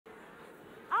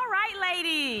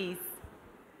ladies.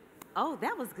 Oh,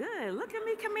 that was good. Look at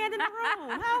me commanding the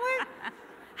room.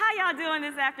 How y'all doing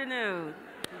this afternoon?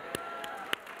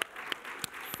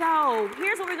 So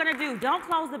here's what we're gonna do. Don't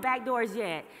close the back doors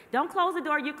yet. Don't close the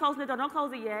door. You close the door. Don't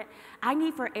close it yet. I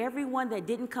need for everyone that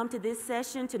didn't come to this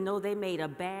session to know they made a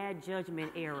bad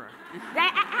judgment error.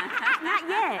 Not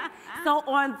yet. So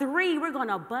on 3, we're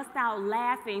gonna bust out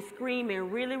laughing, screaming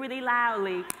really, really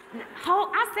loudly.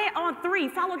 I said on 3.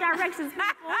 Follow directions,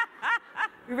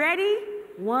 people. Ready?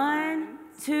 1,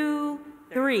 2,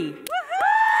 3.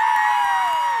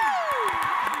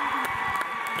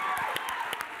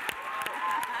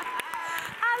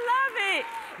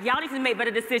 Y'all need to make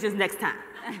better decisions next time.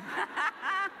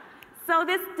 So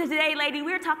today, lady,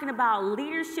 we're talking about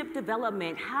leadership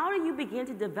development. How do you begin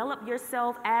to develop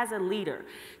yourself as a leader?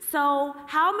 So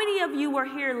how many of you were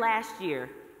here last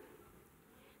year?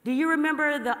 Do you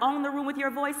remember the Own the Room with Your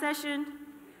Voice session?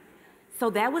 So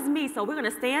that was me. So we're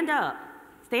going to stand up.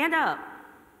 Stand up.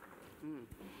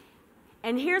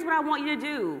 And here's what I want you to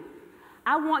do.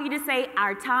 I want you to say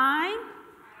our time,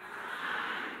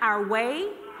 our way,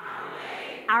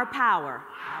 our power.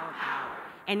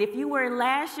 And if you were in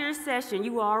last year's session,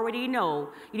 you already know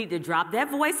you need to drop that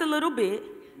voice a little bit.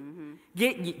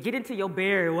 Get into your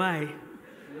Barry White.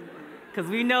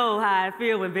 Because we know how I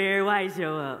feel when Barry White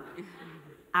show up.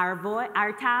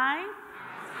 Our time,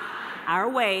 our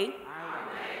way,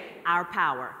 our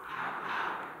power.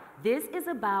 This is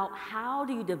about how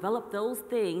do you develop those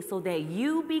things so that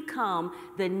you become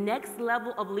the next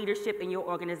level of leadership in your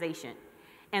organization.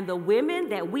 And the women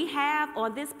that we have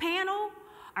on this panel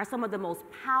are some of the most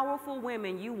powerful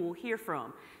women you will hear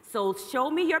from. So show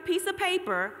me your piece of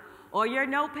paper or your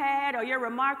notepad or your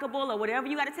Remarkable or whatever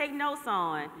you got to take notes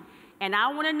on. And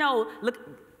I want to know, look,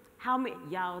 how many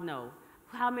y'all know?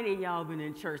 How many of y'all been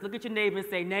in church? Look at your neighbor and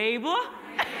say, neighbor.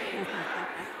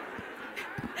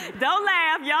 Don't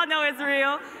laugh. Y'all know it's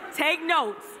real. Take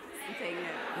notes.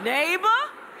 Neighbor,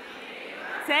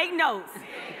 take notes.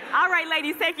 All right,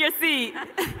 ladies, take your seat.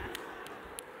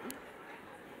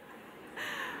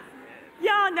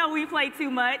 Y'all know we play too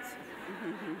much.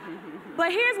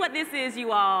 But here's what this is,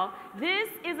 you all. This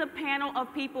is a panel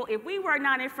of people. If we were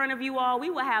not in front of you all, we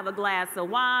would have a glass of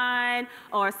wine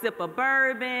or a sip of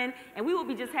bourbon, and we would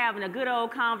be just having a good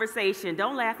old conversation.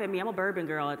 Don't laugh at me. I'm a bourbon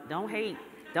girl. Don't hate.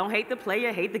 Don't hate the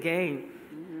player, hate the game.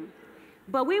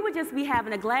 But we would just be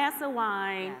having a glass of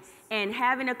wine and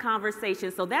having a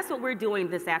conversation. So that's what we're doing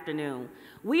this afternoon.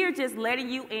 We are just letting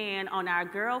you in on our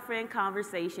girlfriend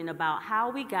conversation about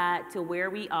how we got to where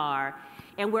we are.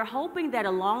 And we're hoping that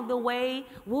along the way,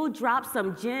 we'll drop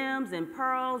some gems and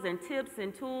pearls and tips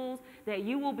and tools that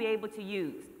you will be able to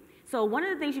use. So one of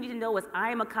the things you need to know is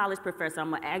I am a college professor.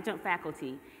 I'm an adjunct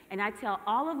faculty. And I tell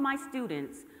all of my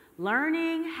students,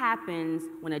 learning happens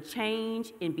when a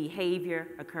change in behavior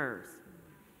occurs.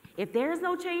 If there's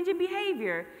no change in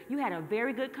behavior, you had a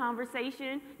very good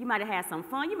conversation, you might have had some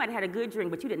fun, you might have had a good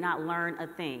drink, but you did not learn a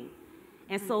thing.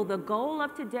 And so the goal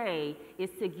of today is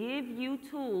to give you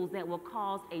tools that will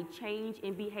cause a change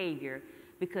in behavior,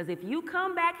 because if you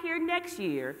come back here next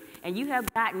year and you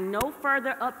have gotten no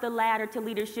further up the ladder to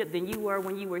leadership than you were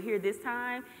when you were here this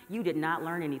time, you did not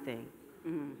learn anything.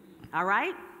 All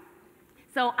right?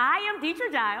 So I am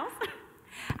Dethra Giles.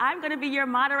 I'm going to be your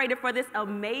moderator for this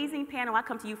amazing panel. I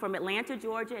come to you from Atlanta,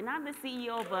 Georgia, and I'm the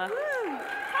CEO of a...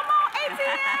 Come on,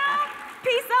 ATL!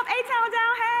 Peace up, A-Town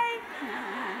down, hey!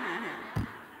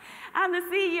 I'm the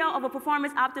CEO of a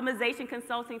performance optimization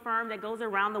consulting firm that goes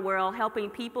around the world helping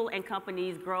people and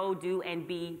companies grow, do, and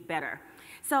be better.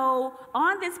 So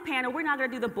on this panel, we're not going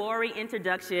to do the boring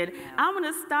introduction. I'm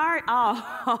going to start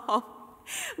off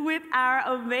with our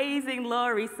amazing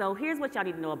Laurie. So here's what y'all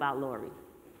need to know about Laurie.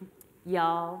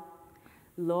 Y'all,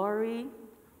 Laurie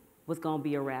was gonna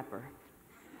be a rapper.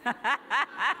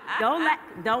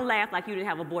 Don't laugh like you didn't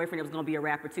have a boyfriend that was gonna be a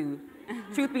rapper too.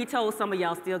 Truth be told, some of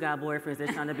y'all still got boyfriends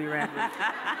that's trying to be rappers.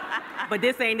 But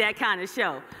this ain't that kind of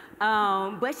show.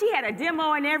 But she had a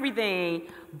demo and everything.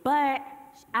 But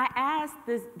I asked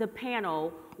the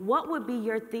panel, what would be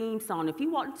your theme song? If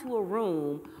you walked into a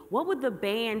room, what would the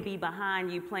band be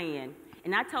behind you playing?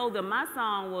 And I told them my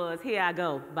song was Here I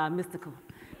Go by Mystical.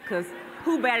 Because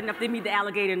who bad enough to meet the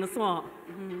alligator in the swamp?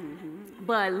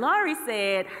 But Laurie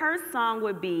said her song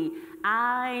would be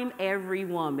I'm Every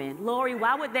Woman. Laurie,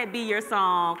 why would that be your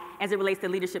song as it relates to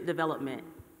leadership development?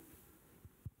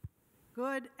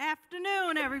 Good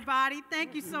afternoon, everybody.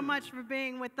 Thank you so much for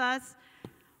being with us.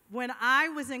 When I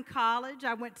was in college,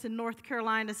 I went to North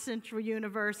Carolina Central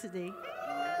University.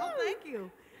 Oh, thank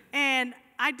you. And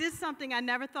I did something I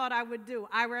never thought I would do.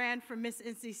 I ran for Miss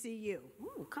NCCU.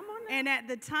 Ooh, come on now. And at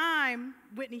the time,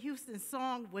 Whitney Houston's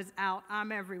song was out,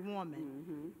 I'm Every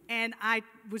Woman. And I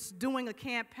was doing a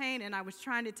campaign, and I was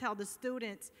trying to tell the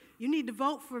students, you need to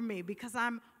vote for me because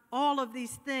I'm all of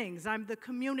these things. I'm the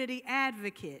community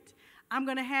advocate. I'm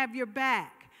going to have your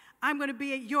back. I'm going to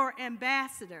be your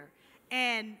ambassador.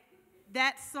 And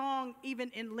that song, even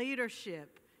in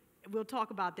leadership, we'll talk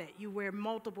about that. You wear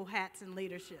multiple hats in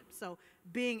leadership. So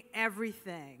being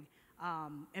everything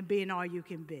and being all you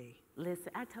can be.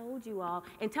 Listen, I told you all.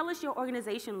 And tell us your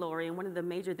organization, Laurie, and one of the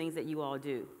major things that you all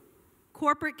do.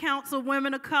 Corporate Counsel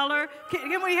Women of Color.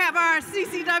 Can we have our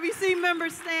CCWC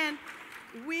members stand?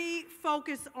 We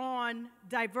focus on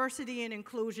diversity and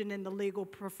inclusion in the legal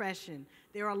profession.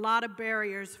 There are a lot of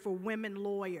barriers for women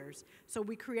lawyers. So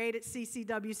we created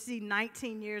CCWC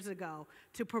 19 years ago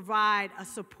to provide a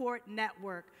support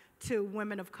network to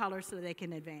women of color so they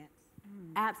can advance.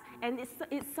 And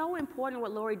it's so important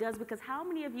what Laurie does, because how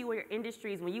many of you in your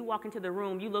industries, when you walk into the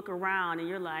room, you look around and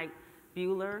you're like,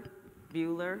 Bueller,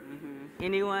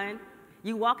 anyone?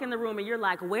 You walk in the room and you're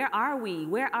like, where are we?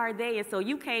 Where are they? And so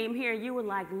you came here and you were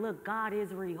like, look, God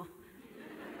is real.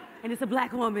 And it's a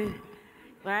black woman,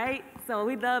 right? So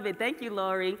we love it. Thank you,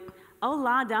 Laurie.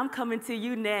 Olanda, I'm coming to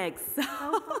you next. So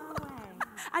far away.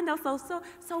 I know,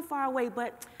 so far away,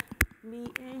 but me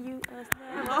and you, us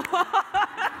never.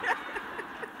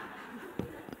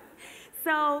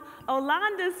 So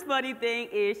Olanda's funny thing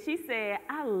is she said,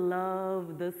 I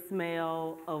love the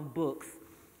smell of books.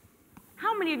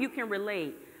 How many of you can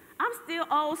relate? I'm still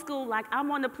old school, like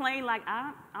I'm on the plane, like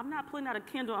I'm not pulling out a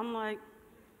Kindle. I'm like,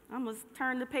 I'm gonna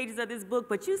turn the pages of this book.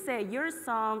 But you said your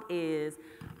song is,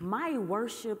 My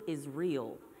Worship is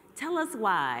Real. Tell us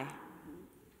why.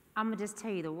 I'm gonna just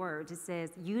tell you the words. It says,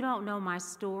 you don't know my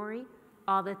story,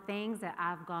 all the things that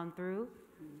I've gone through.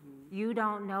 You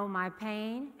don't know my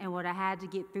pain and what I had to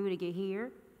get through to get here.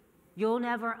 You'll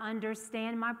never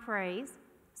understand my praise,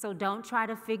 so don't try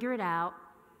to figure it out,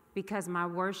 because my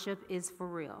worship is for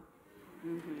real.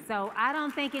 So I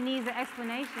don't think it needs an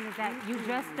explanation, is that you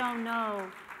just don't know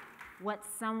what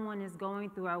someone is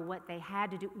going through or what they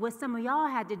had to do, what some of y'all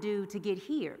had to do to get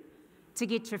here, to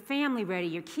get your family ready,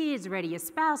 your kids ready, your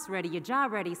spouse ready, your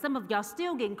job ready. Some of y'all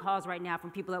still getting calls right now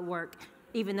from people at work,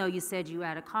 even though you said you were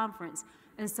at a conference.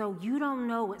 And so you don't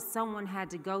know what someone had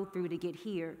to go through to get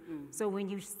here. So when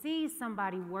you see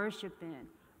somebody worshiping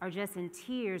or just in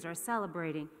tears or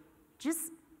celebrating,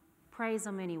 just praise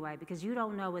them anyway, because you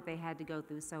don't know what they had to go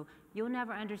through. So you'll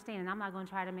never understand, and I'm not going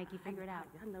to try to make you figure it out.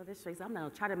 I know this, Tracy. I'm not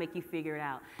going to try to make you figure it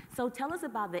out. So tell us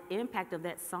about the impact of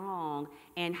that song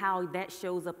and how that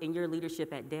shows up in your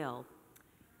leadership at Dell.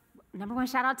 Number one,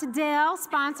 shout out to Dell,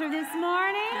 sponsor this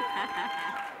morning.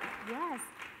 Yes.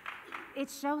 It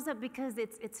shows up because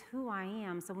it's who I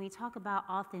am. So when you talk about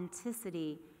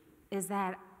authenticity, is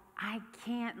that I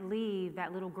can't leave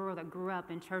that little girl that grew up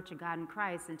in Church of God in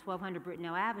Christ in 1200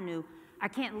 Brittenell Avenue. I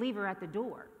can't leave her at the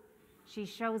door. She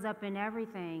shows up in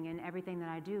everything and everything that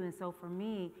I do. And so for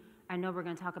me, I know we're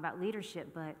going to talk about leadership,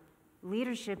 but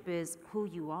leadership is who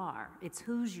you are. It's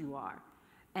whose you are.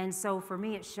 And so for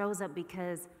me, it shows up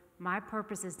because my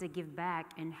purpose is to give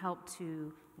back and help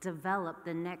to develop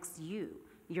the next you,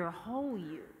 your whole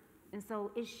you. And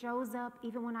so it shows up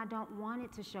even when I don't want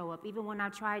it to show up, even when I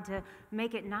try to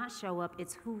make it not show up,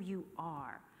 it's who you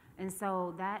are. And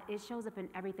so that it shows up in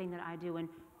everything that I do. And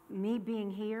me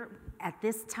being here at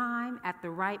this time, at the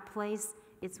right place,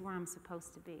 it's where I'm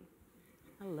supposed to be.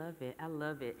 I love it. I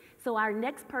love it. So our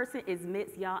next person is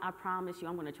Mitz. Y'all, I promise you,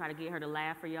 I'm going to try to get her to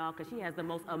laugh for y'all because she has the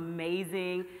most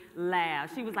amazing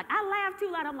laugh. She was like, I laughed too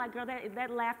loud. I'm like, girl,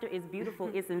 that laughter is beautiful.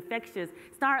 It's infectious.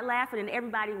 Start laughing and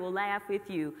everybody will laugh with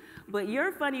you. But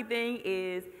your funny thing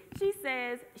is, she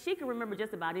says she can remember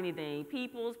just about anything,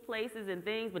 peoples, places, and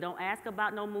things, but don't ask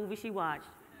about no movie she watched.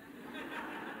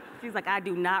 She's like, I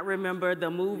do not remember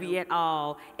the movie at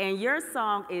all. And your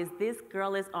song is This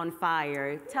Girl Is on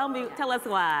Fire. Tell us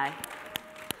why.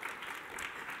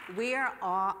 We are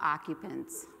all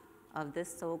occupants of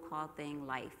this so-called thing,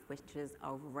 life, which is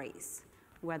a race.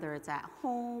 Whether it's at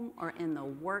home or in the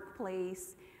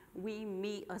workplace, we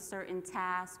meet a certain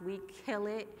task, we kill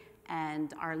it,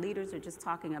 and our leaders are just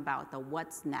talking about the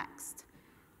what's next.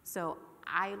 So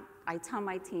I tell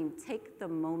my team, take the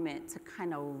moment to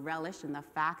kind of relish in the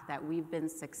fact that we've been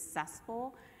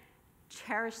successful.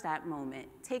 Cherish that moment.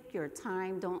 Take your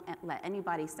time. Don't let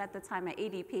anybody set the time at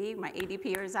ADP. My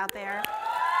ADPers out there.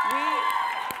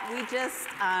 We just,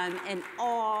 in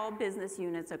all business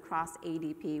units across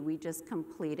ADP, we just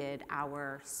completed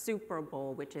our Super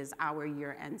Bowl, which is our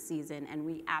year-end season, and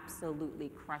we absolutely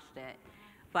crushed it.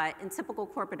 But in typical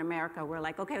corporate America, we're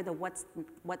like, okay,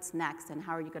 what's next and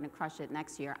how are you going to crush it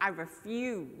next year? I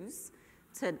refuse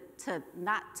to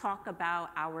not talk about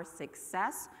our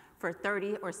success for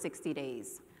 30 or 60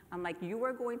 days. I'm like, you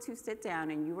are going to sit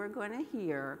down and you are going to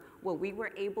hear what we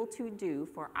were able to do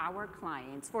for our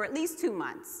clients for at least 2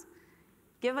 months.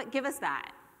 Give us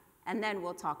that. And then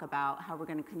we'll talk about how we're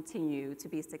going to continue to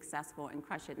be successful and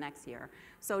crush it next year.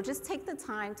 So just take the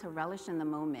time to relish in the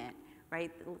moment,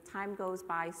 right? Time goes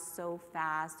by so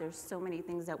fast. There's so many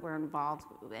things that we're involved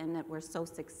in that we're so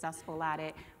successful at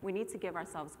it. We need to give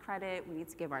ourselves credit. We need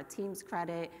to give our teams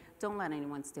credit. Don't let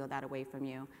anyone steal that away from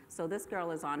you. So this girl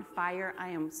is on fire. I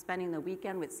am spending the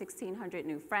weekend with 1,600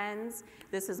 new friends.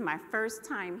 This is my first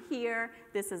time here.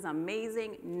 This is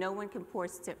amazing. No one can pour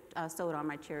soda on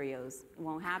my Cheerios. It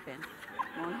won't happen.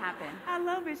 It won't happen. I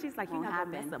love it. She's like, you're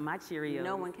not going to mess up my Cheerios.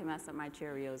 No one can mess up my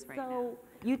Cheerios right now.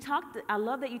 So I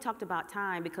love that you talked about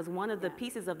time, because one of the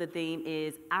pieces of the theme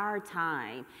is our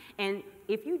time. And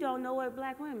if you don't know it,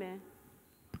 Black women,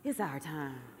 it's our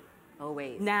time.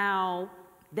 Always. Now,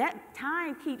 that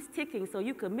time keeps ticking, so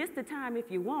you could miss the time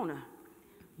if you wanna,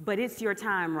 but it's your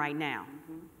time right now.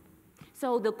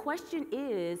 So the question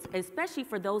is, especially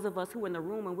for those of us who are in the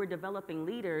room and we're developing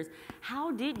leaders,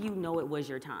 how did you know it was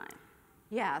your time?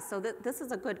 Yeah, so this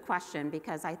is a good question,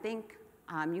 because I think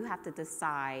you have to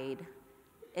decide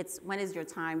when is your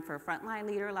time for frontline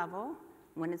leader level,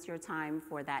 when it's your time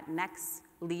for that next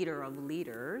leader of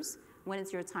leaders, when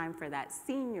it's your time for that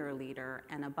senior leader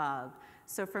and above.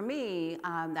 So for me,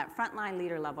 that frontline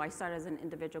leader level, I started as an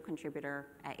individual contributor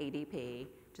at ADP,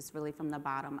 just really from the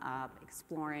bottom up,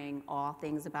 exploring all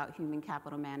things about human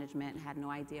capital management, had no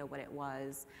idea what it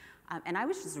was. And I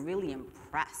was just really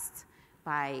impressed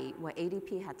by what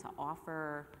ADP had to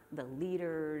offer, the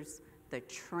leaders, the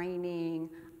training.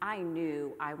 I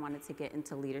knew I wanted to get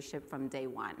into leadership from day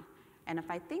one. And if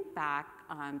I think back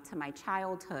to my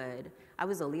childhood, I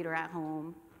was a leader at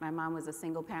home. My mom was a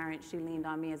single parent. She leaned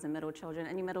on me as a middle children.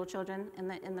 Any middle children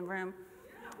in the room?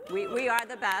 We are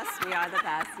the best. We are the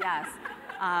best, yes.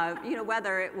 You know,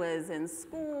 whether it was in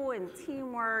school and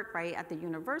teamwork, right, at the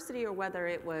university, or whether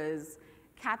it was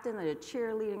captain of the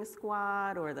cheerleading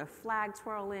squad or the flag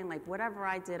twirling, like whatever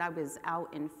I did, I was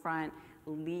out in front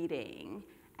leading.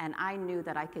 And I knew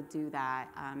that I could do that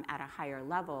at a higher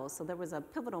level. So there was a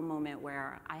pivotal moment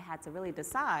where I had to really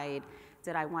decide,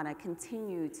 did I want to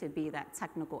continue to be that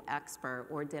technical expert,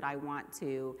 or did I want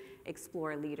to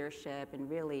explore leadership and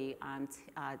really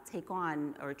take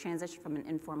on or transition from an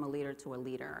informal leader to a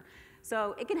leader?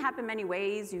 So it can happen many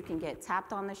ways. You can get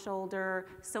tapped on the shoulder.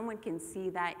 Someone can see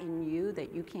that in you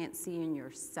that you can't see in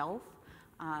yourself.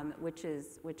 Which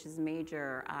is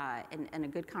major and a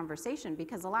good conversation,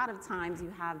 because a lot of times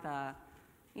you have the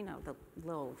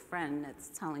little friend that's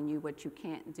telling you what you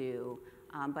can't do,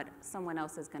 but someone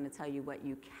else is going to tell you what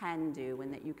you can do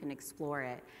and that you can explore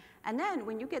it. And then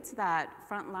when you get to that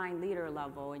frontline leader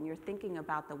level and you're thinking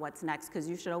about the what's next, because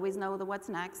you should always know the what's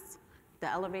next, the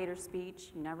elevator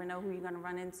speech, you never know who you're going to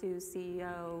run into,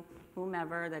 CEO,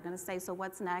 whomever, they're going to say, so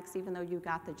what's next, even though you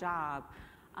got the job.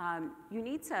 You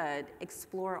need to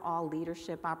explore all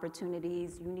leadership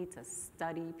opportunities. You need to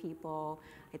study people.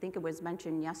 I think it was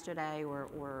mentioned yesterday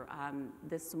or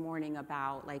this morning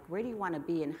about, like, where do you want to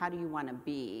be and how do you want to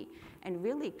be? And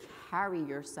really carry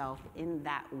yourself in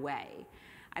that way.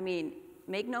 I mean,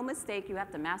 make no mistake, you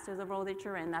have to master the role that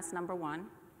you're in. That's number one.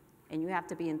 And you have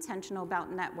to be intentional about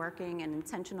networking and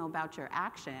intentional about your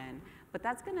action. But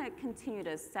that's going to continue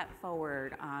to step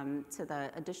forward to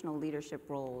the additional leadership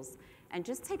roles and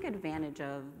just take advantage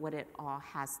of what it all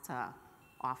has to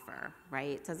offer,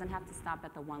 right? It doesn't have to stop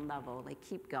at the one level. Like,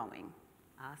 keep going.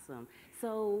 Awesome.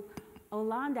 So,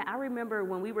 Olanda, I remember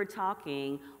when we were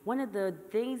talking, one of the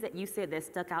things that you said that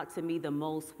stuck out to me the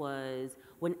most was,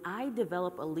 when I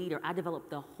develop a leader, I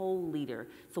develop the whole leader.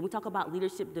 So we talk about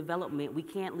leadership development, we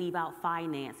can't leave out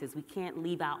finances, we can't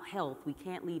leave out health, we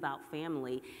can't leave out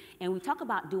family. And we talk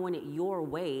about doing it your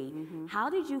way. How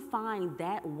did you find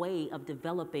that way of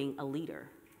developing a leader?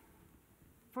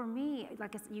 For me,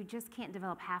 like I said, you just can't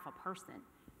develop half a person.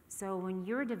 So when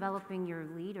you're developing your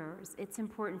leaders, it's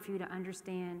important for you to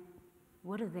understand,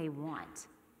 what do they want?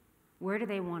 Where do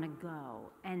they want to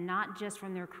go? And not just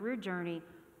from their career journey,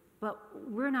 but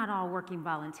we're not all working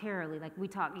voluntarily. Like we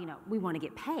talk, we want to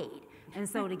get paid. And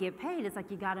so to get paid, it's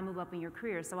like you got to move up in your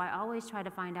career. So I always try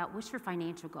to find out, what's your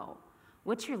financial goal?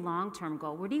 What's your long-term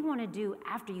goal? What do you want to do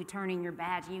after you turn in your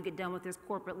badge and you get done with this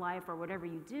corporate life or whatever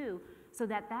you do? So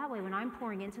that way, when I'm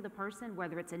pouring into the person,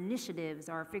 whether it's initiatives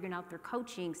or figuring out their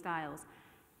coaching styles,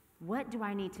 what do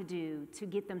I need to do to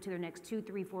get them to their next 2,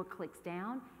 3, 4 clicks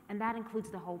down? And that includes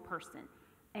the whole person.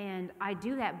 And I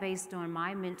do that based on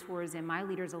my mentors and my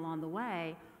leaders along the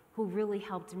way who really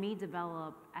helped me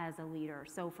develop as a leader.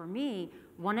 So for me,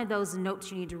 one of those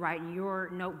notes you need to write in your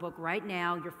notebook right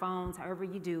now, your phones, however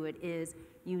you do it, is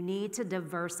you need to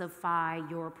diversify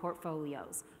your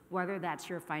portfolios, whether that's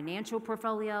your financial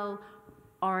portfolio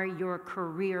or your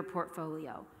career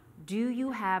portfolio. Do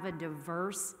you have a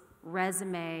diverse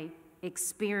resume,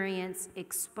 experience,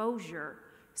 exposure,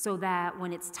 so that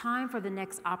when it's time for the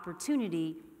next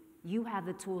opportunity, you have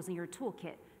the tools in your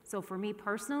toolkit? So for me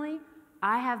personally,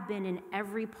 I have been in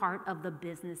every part of the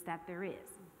business that there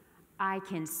is. I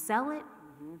can sell it,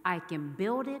 I can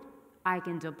build it, I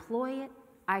can deploy it,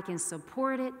 I can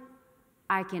support it,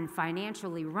 I can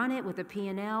financially run it with a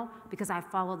P&L because I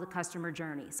follow the customer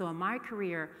journey. So in my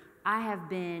career, I have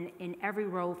been in every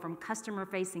role from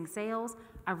customer-facing sales.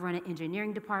 I've run an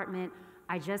engineering department.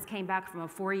 I just came back from a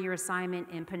 4-year assignment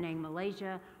in Penang,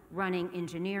 Malaysia, running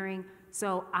engineering.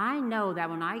 So I know that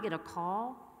when I get a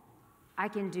call, I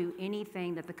can do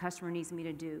anything that the customer needs me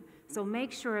to do. So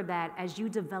make sure that as you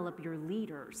develop your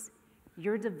leaders,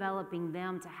 you're developing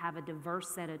them to have a diverse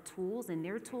set of tools in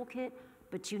their toolkit,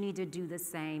 but you need to do the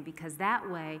same, because that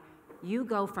way you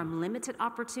go from limited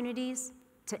opportunities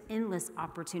to endless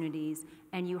opportunities.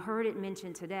 And you heard it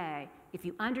mentioned today, if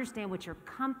you understand what your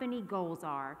company goals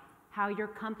are, how your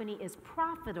company is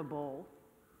profitable,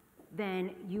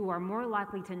 then you are more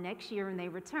likely to next year when they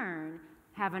return,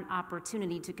 have an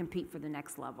opportunity to compete for the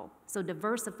next level. So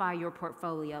diversify your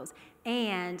portfolios.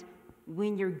 And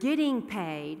when you're getting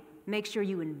paid, make sure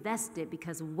you invest it,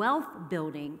 because wealth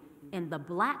building in the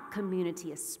Black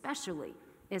community especially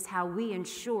is how we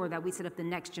ensure that we set up the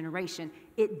next generation.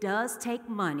 It does take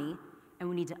money, and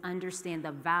we need to understand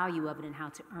the value of it and how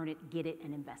to earn it, get it,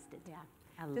 and invest it. Yeah.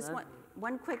 Just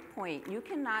one quick point. You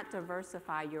cannot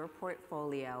diversify your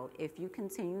portfolio if you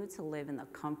continue to live in the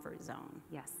comfort zone.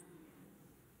 Yes.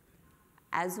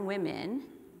 As women,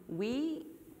 we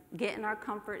get in our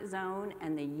comfort zone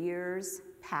and the years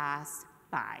pass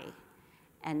by.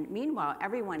 And meanwhile,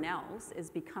 everyone else is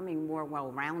becoming more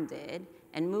well-rounded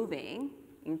and moving,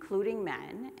 including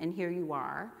men, and here you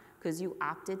are, because you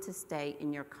opted to stay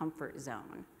in your comfort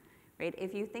zone, right?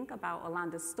 If you think about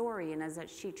Olanda's story, and as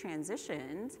she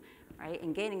transitioned, right,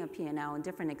 and gaining a P&L and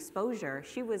different exposure,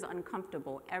 she was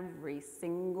uncomfortable every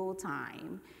single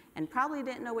time, and probably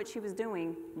didn't know what she was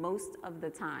doing most of the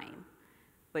time.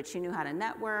 But she knew how to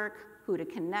network, who to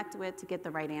connect with to get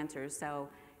the right answers. So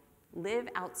live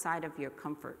outside of your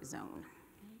comfort zone.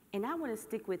 And I want to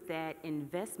stick with that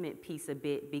investment piece a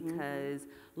bit, because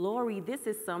Laurie, this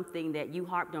is something that you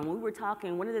harped on. When we were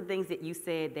talking, one of the things that you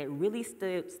said that really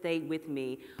stayed with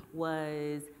me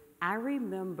was, I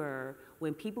remember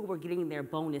when people were getting their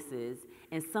bonuses,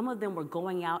 and some of them were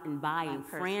going out and buying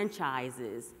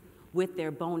franchises with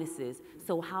their bonuses.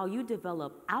 So how you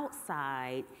develop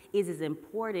outside is as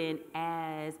important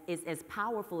as, is as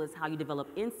powerful as how you develop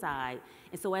inside.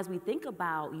 And so as we think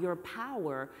about your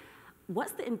power,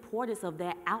 what's the importance of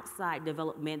that outside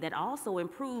development that also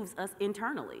improves us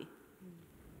internally?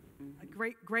 A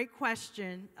great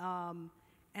question.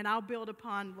 And I'll build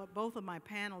upon what both of my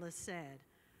panelists said.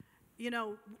 You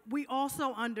know, we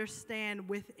also understand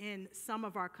within some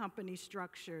of our company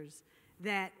structures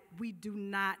that we do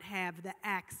not have the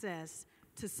access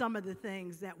to some of the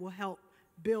things that will help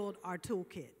build our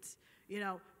toolkits. You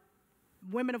know,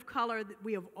 women of color,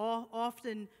 we have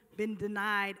often been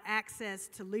denied access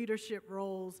to leadership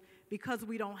roles because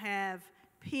we don't have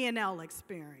P&L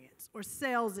experience or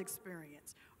sales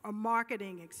experience or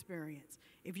marketing experience.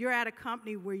 If you're at a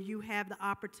company where you have the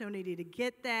opportunity to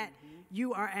get that,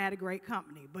 you are at a great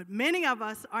company. But many of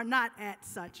us are not at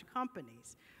such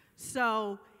companies.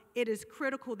 So it is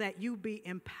critical that you be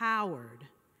empowered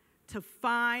to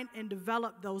find and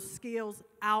develop those skills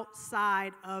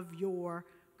outside of your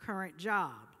current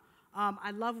job.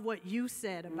 I love what you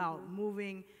said about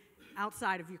moving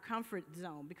outside of your comfort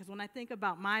zone, because when I think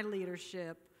about my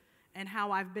leadership and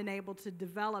how I've been able to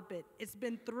develop it, it's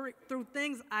been through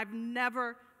things I've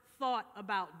never thought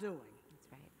about doing. That's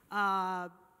right.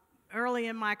 Early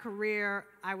in my career,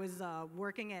 I was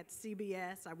working at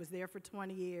CBS. I was there for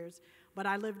 20 years, but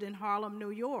I lived in Harlem,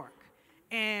 New York.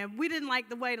 And we didn't like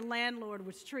the way the landlord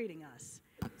was treating us.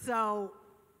 So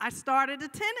I started a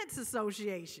tenants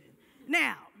association.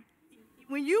 Now,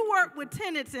 when you work with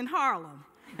tenants in Harlem,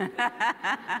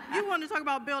 you want to talk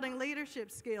about building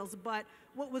leadership skills, but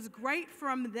what was great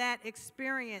from that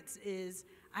experience is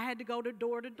I had to go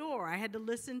door to door. I had to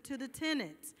listen to the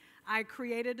tenants. I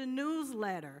created a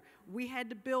newsletter. We had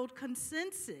to build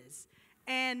consensus.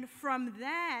 And from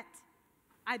that,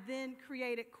 I then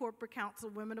created Corporate Counsel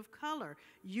Women of Color,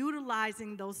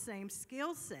 utilizing those same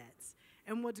skill sets.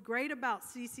 And what's great about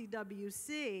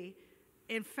CCWC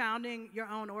in founding your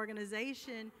own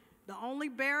organization, the only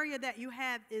barrier that you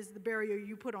have is the barrier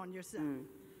you put on yourself.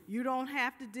 You don't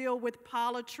have to deal with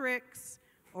politricks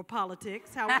or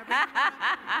politics, however you want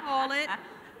to call it.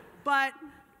 But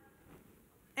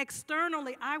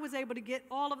externally, I was able to get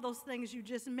all of those things you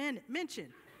just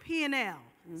mentioned, P&L,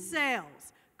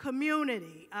 sales,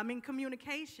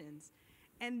 communications.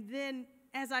 And then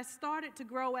as I started to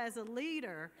grow as a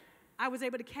leader, I was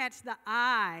able to catch the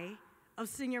eye of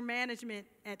senior management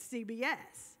at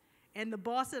CBS. And the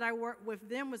boss that I worked with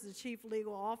then was the chief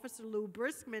legal officer, Lou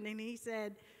Briskman, and he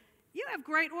said, you have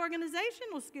great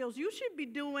organizational skills. You should be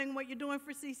doing what you're doing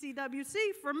for CCWC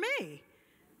for me.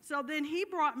 So then he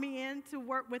brought me in to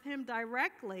work with him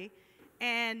directly,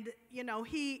 and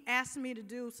he asked me to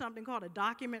do something called a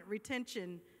document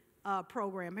retention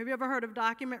program. Have you ever heard of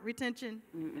document retention?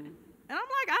 And I'm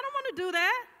like, I don't want to do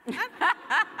that.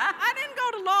 I didn't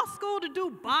go to law school to do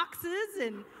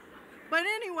boxes, but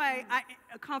anyway,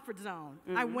 a comfort zone.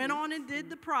 I went on and did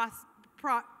the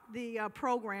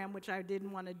program, which I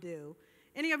didn't want to do.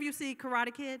 Any of you see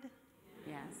Karate Kid?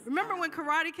 Yes. Remember when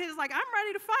Karate Kid is like, I'm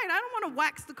ready to fight. I don't want to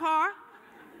wax the car.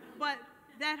 But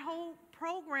that whole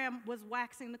program was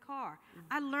waxing the car.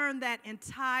 I learned that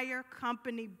entire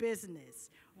company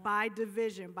business by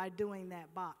division by doing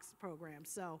that box program.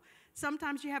 So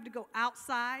sometimes you have to go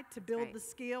outside to build the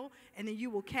skill, and then you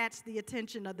will catch the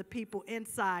attention of the people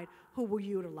inside who will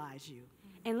utilize you.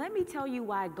 And let me tell you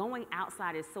why going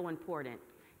outside is so important.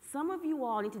 Some of you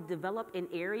all need to develop in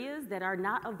areas that are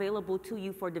not available to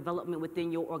you for development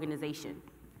within your organization.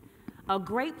 A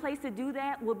great place to do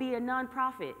that will be a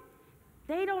nonprofit.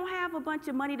 They don't have a bunch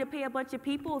of money to pay a bunch of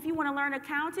people. If you want to learn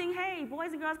accounting, hey,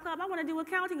 Boys and Girls Club, I want to do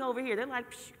accounting over here. They're like,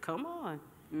 come on.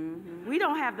 We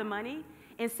don't have the money.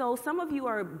 And so some of you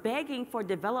are begging for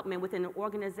development within an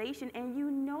organization, and you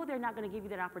know they're not going to give you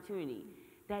that opportunity.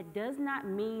 That does not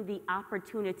mean the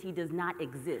opportunity does not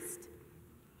exist.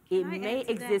 It may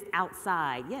exist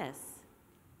outside, yes.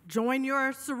 Join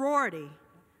your sorority.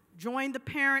 Join the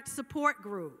parent support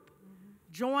group.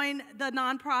 Join the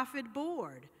nonprofit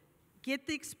board. Get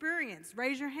the experience.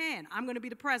 Raise your hand. I'm going to be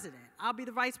the president. I'll be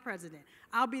the vice president.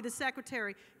 I'll be the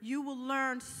secretary. You will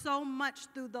learn so much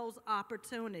through those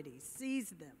opportunities. Seize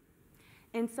them.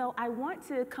 And so I want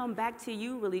to come back to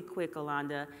you really quick,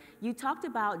 Olanda. You talked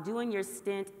about doing your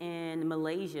stint in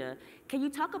Malaysia. Can you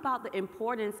talk about the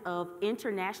importance of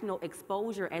international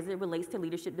exposure as it relates to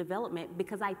leadership development?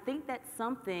 Because I think that's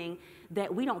something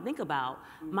that we don't think about.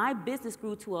 My business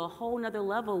grew to a whole nother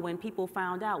level when people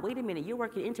found out, wait a minute, you're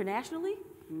working internationally?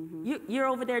 You're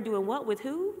over there doing what with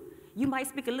who? You might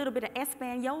speak a little bit of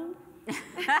Espanol.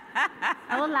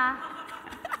 Hola.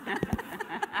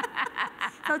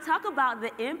 So talk about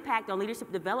the impact on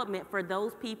leadership development for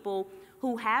those people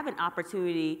who have an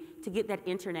opportunity to get that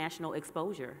international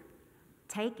exposure.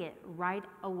 Take it right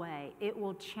away. It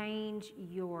will change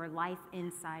your life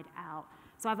inside out.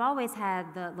 So I've always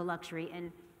had the luxury,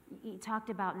 and you talked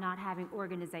about not having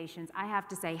organizations. I have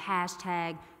to say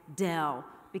hashtag Dell,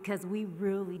 because we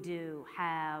really do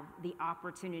have the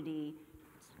opportunity.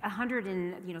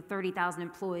 130,000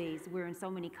 employees. We're in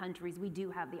so many countries. We do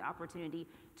have the opportunity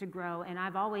to grow, and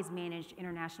I've always managed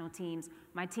international teams.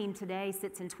 My team today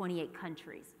sits in 28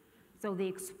 countries. So the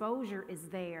exposure is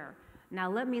there. Now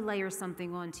let me layer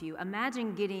something onto you.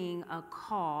 Imagine getting a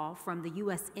call from the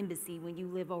US Embassy when you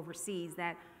live overseas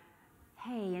that,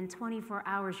 hey, in 24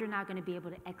 hours you're not going to be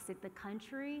able to exit the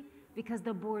country because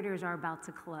the borders are about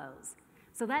to close.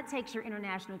 So that takes your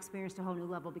international experience to a whole new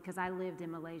level, because I lived in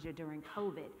Malaysia during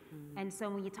COVID. And so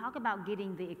when you talk about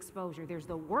getting the exposure, there's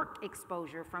the work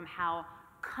exposure from how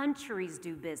countries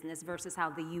do business versus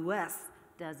how the US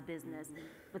does business,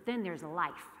 but then there's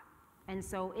life. And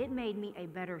so it made me a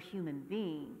better human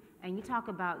being. And you talk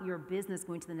about your business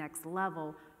going to the next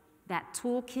level, that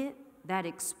toolkit, that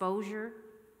exposure,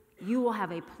 you will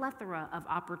have a plethora of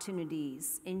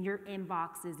opportunities in your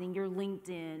inboxes, in your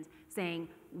LinkedIn, saying,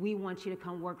 we want you to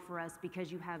come work for us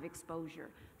because you have exposure.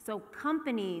 So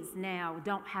companies now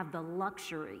don't have the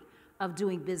luxury of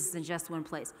doing business in just one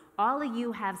place. All of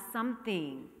you have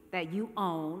something that you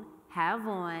own, have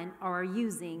on, or are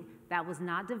using that was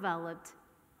not developed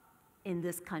in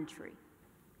this country.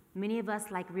 Many of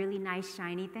us like really nice,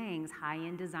 shiny things,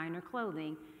 high-end designer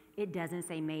clothing. It doesn't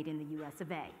say made in the US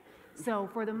of A. So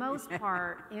for the most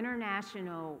part,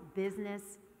 international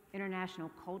business,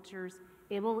 international cultures,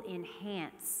 it will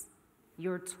enhance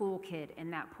your toolkit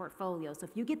and that portfolio. So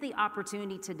if you get the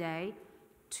opportunity today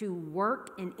to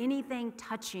work in anything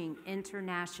touching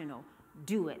international,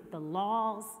 do it. The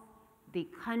laws, the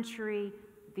country,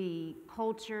 the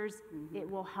cultures, it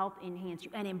will help enhance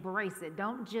you, and embrace it.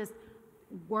 Don't just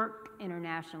work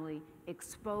internationally,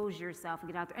 expose yourself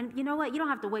and get out there. And you know what? You don't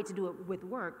have to wait to do it with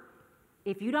work.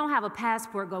 If you don't have a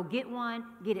passport, go get one,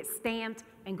 get it stamped,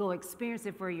 and go experience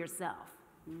it for yourself.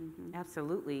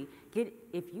 Absolutely.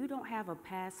 If you don't have a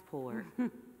passport,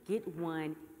 get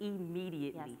one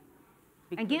immediately.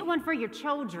 Yes. And get one for your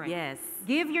children. Yes.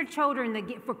 Give your children the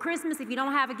gift. For Christmas, if you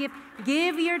don't have a gift,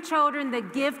 give your children the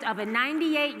gift of a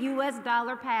 $98 US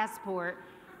passport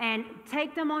and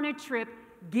take them on a trip,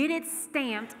 get it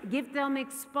stamped, give them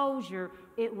exposure.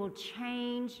 It will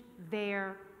change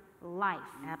their life.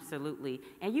 Absolutely.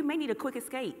 And you may need a quick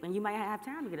escape, and you might have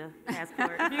time to get a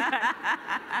passport.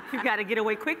 You got to get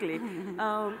away quickly.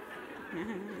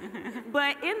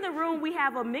 But in the room, we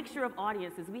have a mixture of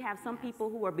audiences. We have some people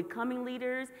who are becoming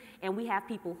leaders, and we have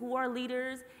people who are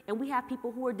leaders, and we have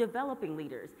people who are developing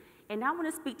leaders. And I want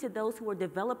to speak to those who are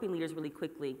developing leaders really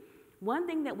quickly. One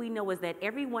thing that we know is that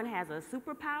everyone has a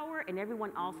superpower, and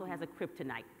everyone also has a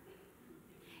kryptonite.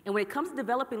 And when it comes to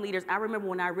developing leaders, I remember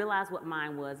when I realized what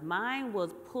mine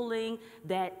was pulling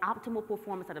that optimal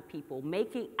performance out of people,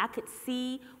 I could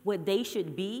see what they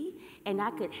should be, and I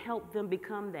could help them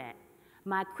become that.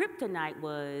 My kryptonite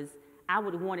was I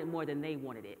would want it more than they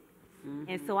wanted it.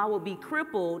 And so I would be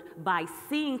crippled by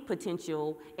seeing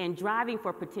potential and driving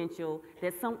for potential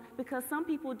because some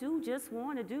people do just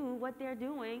want to do what they're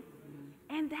doing,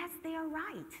 and that's their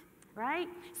right?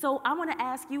 So I want to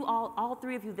ask you all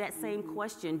three of you that same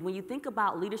question. When you think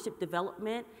about leadership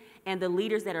development and the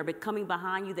leaders that are coming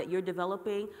behind you that you're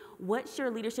developing, what's your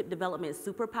leadership development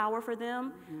superpower for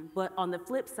them? But on the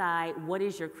flip side, what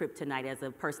is your kryptonite as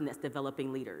a person that's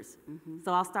developing leaders?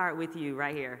 So I'll start with you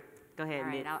right here. Go ahead, All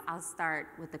right, Mitz. I'll start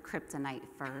with the kryptonite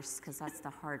first, because that's the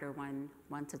harder one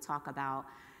to talk about.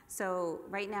 So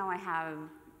right now I have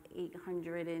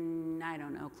 800 and I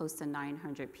don't know, close to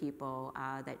 900 people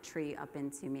that tree up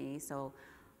into me. So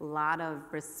a lot of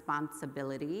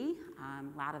responsibility.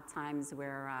 A lot of times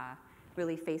we're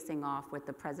really facing off with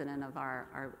the president of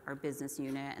our business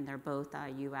unit, and they're both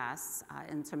US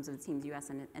in terms of the teams,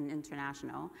 US and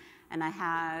international. And I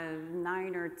have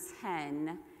 9 or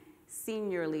 10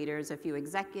 senior leaders, a few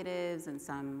executives and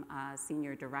some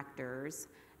senior directors.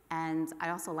 And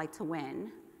I also like to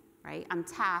win. Right? I'm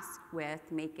tasked with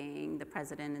making the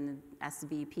president and the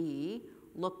SVP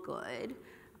look good.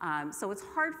 So it's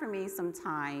hard for me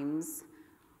sometimes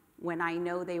when I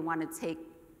know they want to take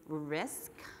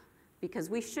risk, because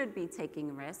we should be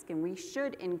taking risk and we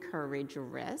should encourage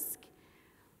risk,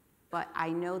 but I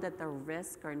know that the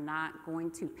risks are not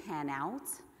going to pan out.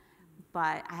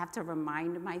 But I have to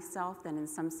remind myself that in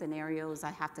some scenarios I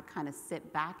have to kind of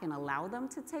sit back and allow them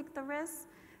to take the risk.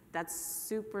 That's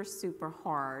super, super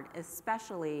hard,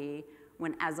 especially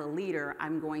when as a leader,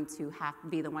 I'm going to have to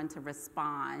be the one to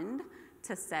respond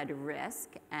to said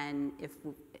risk, and if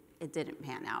it didn't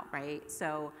pan out, right?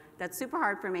 So that's super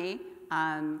hard for me.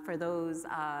 For those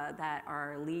that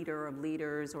are leader of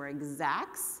leaders or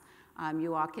execs,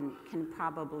 you all can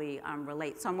probably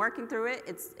relate. So I'm working through it.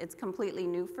 It's completely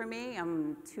new for me.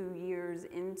 I'm 2 years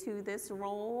into this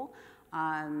role.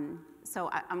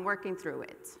 So I'm working through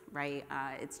it, right?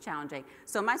 It's challenging.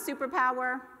 So my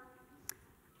superpower,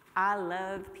 I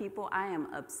love people. I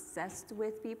am obsessed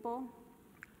with people,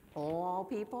 all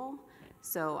people.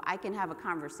 So I can have a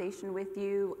conversation with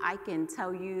you. I can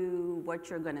tell you what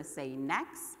you're gonna say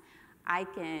next.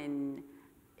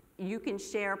 You can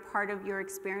share part of your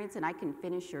experience and I can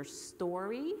finish your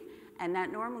story. And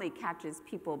that normally catches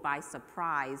people by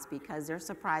surprise, because they're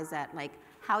surprised at, like,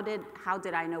 how did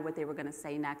I know what they were gonna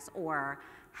say next? Or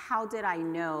how did I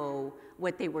know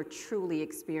what they were truly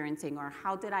experiencing? Or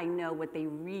how did I know what they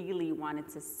really wanted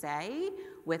to say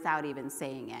without even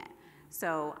saying it?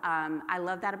 So I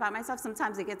love that about myself.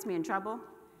 Sometimes it gets me in trouble.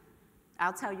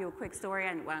 I'll tell you a quick story.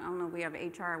 I don't know if we have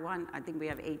HR1. I think we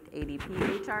have 8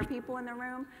 ADP HR people in the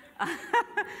room. So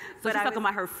she's talking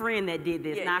about her friend that did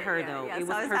this, not her though. Yeah. It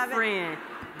So was her friend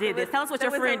did this. Tell us what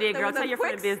your friend did, girl. Tell your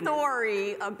friend business. There was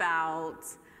a quick story about,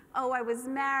 I was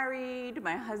married,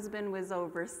 my husband was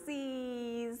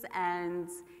overseas, and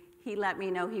he let me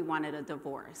know he wanted a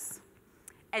divorce.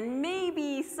 And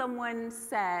maybe someone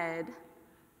said,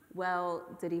 well,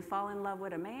 did he fall in love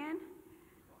with a man?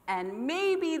 And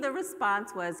maybe the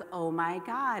response was, oh my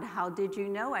God, how did you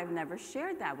know? I've never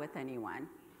shared that with anyone.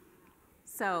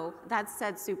 So that's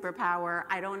said superpower.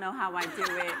 I don't know how I do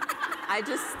it. I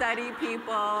just study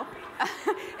people.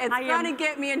 It's going to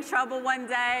get me in trouble one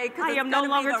day. I am no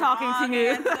longer talking to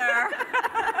you.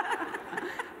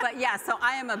 But yeah, so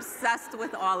I am obsessed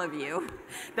with all of you.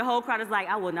 The whole crowd is like,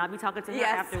 I will not be talking to her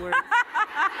Yes. afterwards.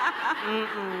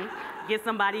 Get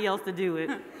somebody else to do it.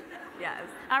 Yes.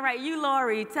 All right, you,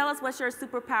 Laurie, tell us what's your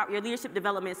superpower, your leadership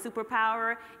development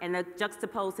superpower, and the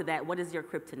juxtaposed to that, what is your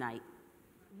kryptonite?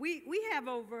 We have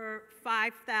over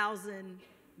 5,000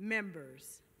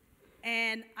 members,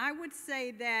 and I would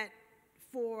say that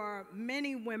for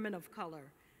many women of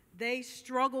color, they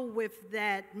struggle with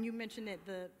that, and you mentioned it,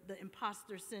 the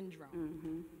imposter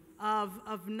syndrome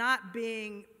of not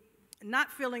feeling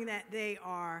that they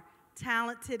are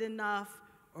talented enough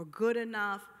or good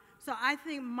enough. So I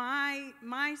think my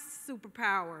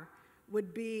superpower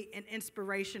would be an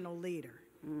inspirational leader,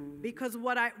 because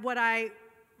what I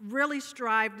really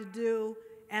strive to do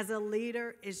as a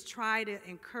leader is try to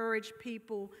encourage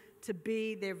people to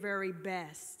be their very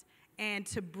best and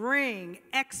to bring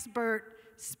expert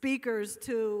speakers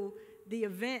to the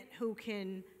event who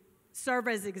can serve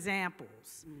as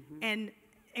examples and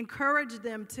encourage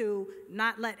them to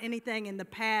not let anything in the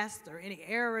past or any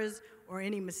errors or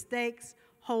any mistakes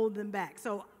hold them back.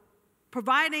 So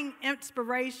providing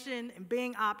inspiration and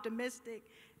being optimistic.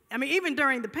 I mean, even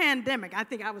during the pandemic, I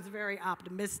think I was very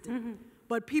optimistic,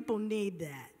 but people need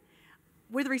that.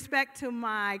 With respect to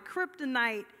my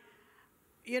kryptonite,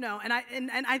 you know, and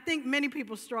I think many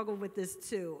people struggle with this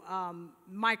too,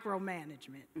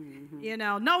 micromanagement. You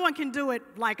know, no one can do it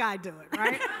like I do it,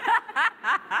 right?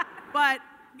 But,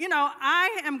 you know,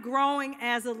 I am growing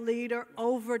as a leader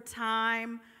over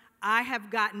time. I have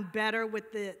gotten better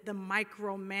with the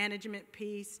micromanagement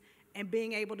piece and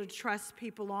being able to trust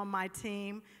people on my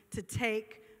team to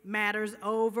take matters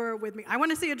over with me. I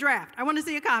want to see a draft. I want to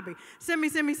see a copy. Send me.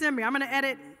 I'm going to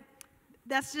edit.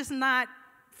 That's just not,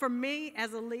 for me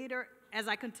as a leader, as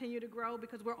I continue to grow,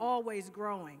 because we're always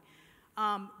growing.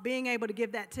 Being able to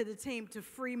give that to the team to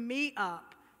free me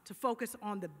up to focus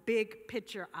on the big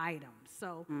picture items.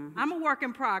 So I'm a work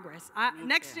in progress.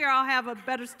 Next year I'll have a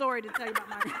better story to tell you about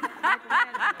my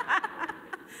micromanagement.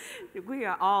 We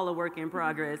are all a work in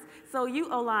progress. So you,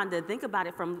 Olanda, think about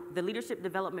it from the leadership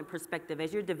development perspective.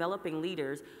 As you're developing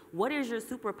leaders, what is your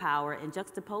superpower? And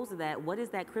juxtaposed to that, what is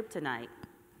that kryptonite?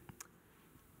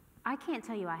 I can't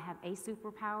tell you I have a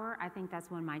superpower. I think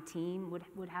that's when my team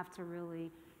would have to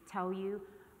really tell you.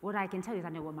 What I can tell you is I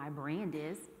know what my brand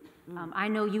is. I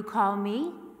know you call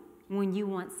me when you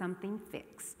want something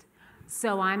fixed.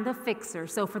 So I'm the fixer.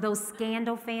 So for those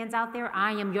Scandal fans out there,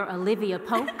 I am your Olivia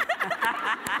Pope.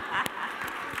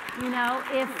 You know,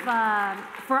 if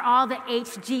for all the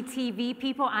HGTV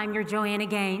people, I'm your Joanna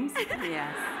Gaines.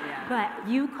 Yes. But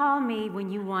you call me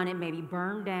when you want it maybe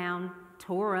burned down,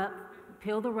 tore up,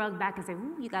 peel the rug back and say,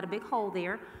 ooh, you got a big hole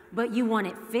there. But you want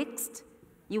it fixed.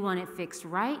 You want it fixed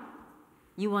right.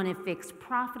 You want it fixed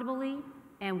profitably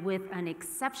and with an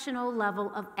exceptional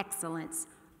level of excellence.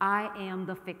 I am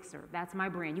the fixer. That's my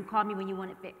brand. You call me when you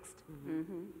want it fixed.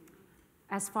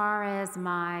 As far as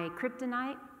my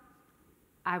kryptonite,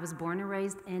 I was born and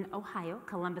raised in Ohio,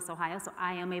 Columbus, Ohio, so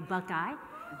I am a Buckeye.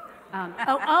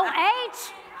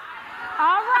 O-H!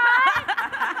 All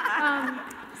right!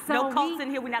 No cults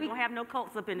in here. We're not going to have no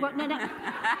cults up in there. Well, no.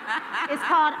 It's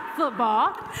called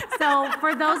football. So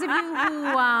for those of you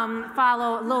who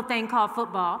follow a little thing called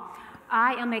football,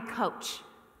 I am a coach.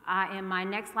 In my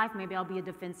next life, maybe I'll be a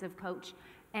defensive coach.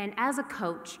 And as a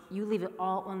coach, you leave it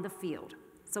all on the field.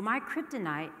 So my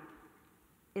kryptonite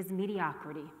is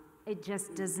mediocrity. It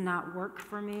just does not work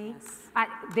for me. Yes.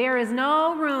 There is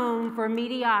no room for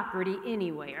mediocrity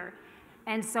anywhere.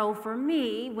 And so for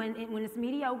me, when it's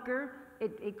mediocre,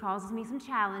 it causes me some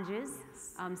challenges.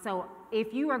 Yes. So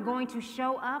if you are going to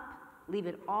show up, leave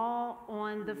it all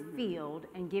on the field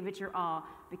and give it your all,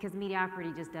 because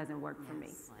mediocrity just doesn't work for me.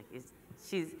 Like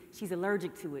she's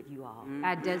allergic to it, you all.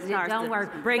 It don't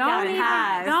work. Break out in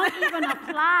hives. Don't even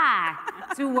apply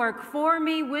to work for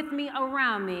me, with me,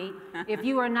 around me, if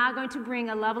you are not going to bring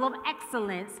a level of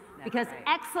excellence, because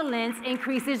excellence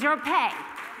increases your pay.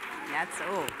 That's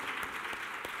all.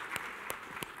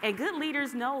 And good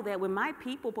leaders know that when my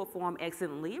people perform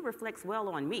excellently, it reflects well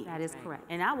on me. That is correct.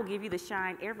 And I will give you the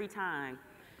shine every time.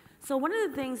 So one of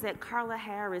the things that Carla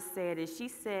Harris said is she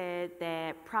said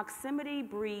that proximity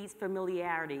breeds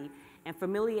familiarity, and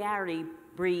familiarity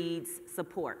breeds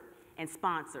support and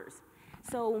sponsors.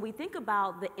 So when we think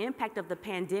about the impact of the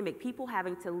pandemic, people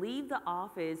having to leave the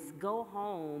office, go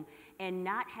home, and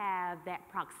not have that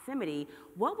proximity,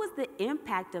 what was the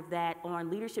impact of that on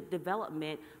leadership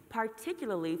development,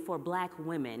 particularly for Black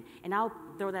women? And I'll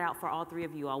throw that out for all three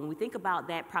of you all. When we think about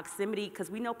that proximity, because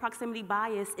we know proximity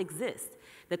bias exists.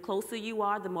 The closer you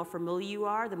are, the more familiar you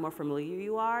are. The more familiar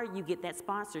you are, you get that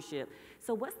sponsorship.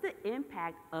 So what's the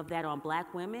impact of that on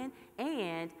Black women,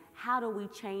 and how do we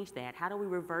change that? How do we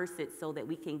reverse it so that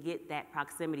we can get that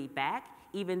proximity back,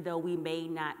 even though we may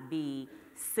not be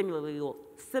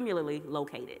similarly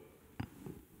located?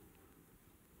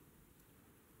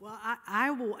 Well,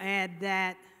 I will add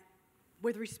that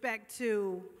with respect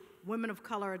to women of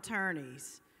color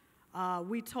attorneys,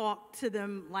 we talked to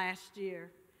them last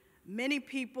year. Many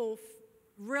people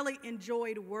really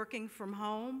enjoyed working from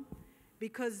home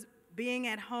because being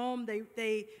at home,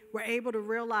 they were able to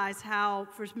realize how,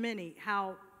 for many,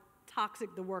 how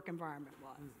toxic the work environment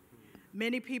was.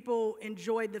 Many people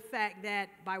enjoyed the fact that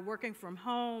by working from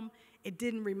home, it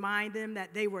didn't remind them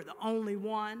that they were the only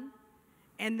one.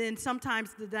 And then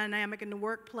sometimes the dynamic in the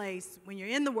workplace, when you're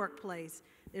in the workplace,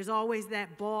 there's always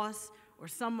that boss or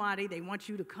somebody, they want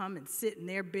you to come and sit in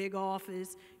their big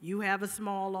office, you have a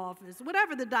small office,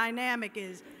 whatever the dynamic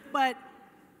is. But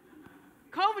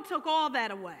COVID took all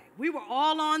that away. We were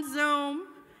all on Zoom,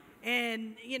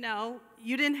 and you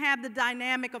didn't have the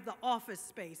dynamic of the office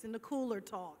space and the cooler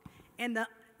talk and the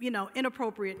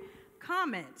inappropriate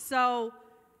comments. So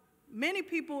many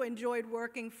people enjoyed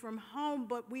working from home,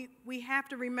 but we have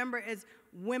to remember, as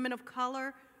women of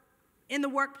color, in the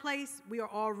workplace, we are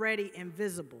already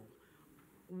invisible.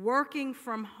 Working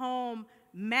from home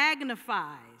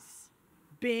magnifies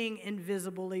being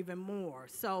invisible even more.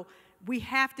 So we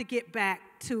have to get back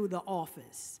to the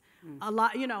office. A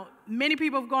lot, many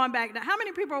people have gone back. How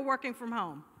many people are working from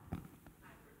home?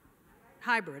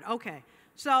 Hybrid, okay.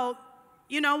 So,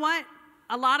 you know what?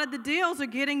 A lot of the deals are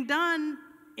getting done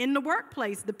in the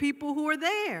workplace, the people who are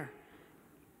there.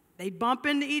 They bump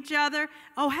into each other.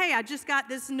 Oh, hey, I just got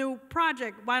this new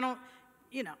project. Why don't,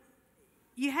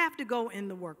 you have to go in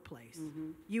the workplace.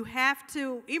 You have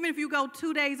to, even if you go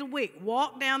 2 days a week,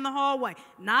 walk down the hallway,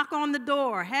 knock on the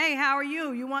door. Hey, how are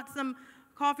you? You want some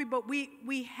coffee? But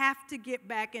we have to get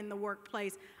back in the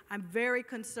workplace. I'm very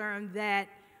concerned that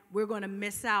we're going to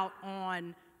miss out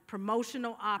on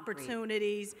promotional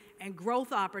opportunities and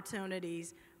growth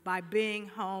opportunities by being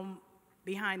home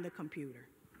behind the computer.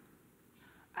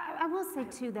 I will say,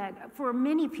 too, that for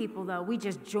many people, though, we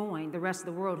just joined the rest of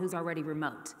the world who's already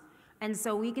remote. And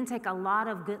so we can take a lot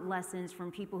of good lessons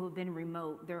from people who've been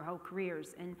remote their whole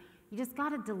careers. And you just got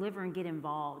to deliver and get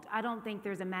involved. I don't think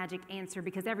there's a magic answer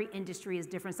because every industry is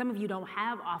different. Some of you don't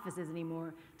have offices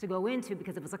anymore to go into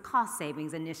because it was a cost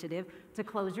savings initiative to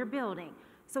close your building.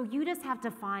 So you just have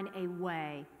to find a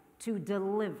way to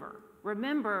deliver.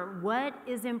 Remember what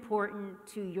is important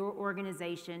to your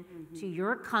organization, to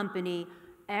your company.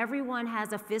 Everyone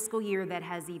has a fiscal year that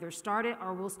has either started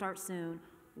or will start soon.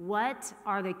 What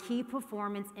are the key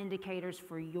performance indicators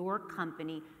for your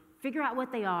company? Figure out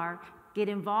what they are. Get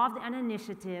involved in an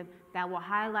initiative that will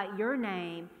highlight your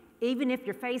name. Even if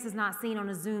your face is not seen on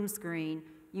a Zoom screen,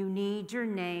 you need your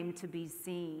name to be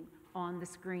seen on the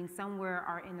screen somewhere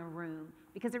or in the room,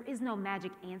 because there is no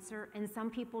magic answer, and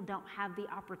some people don't have the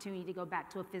opportunity to go back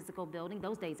to a physical building.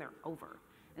 Those days are over.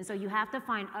 And so you have to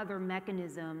find other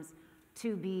mechanisms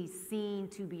to be seen,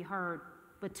 to be heard,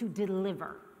 but to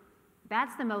deliver.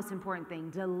 That's the most important thing,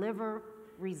 deliver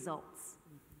results.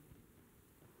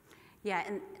 Yeah,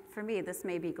 and for me, this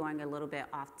may be going a little bit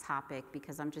off topic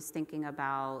because I'm just thinking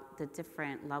about the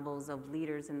different levels of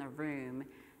leaders in the room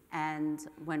and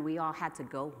when we all had to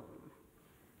go home.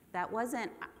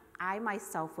 I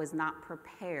myself was not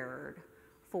prepared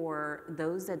for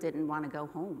those that didn't want to go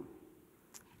home.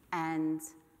 And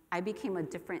I became a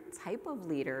different type of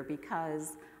leader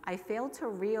because I failed to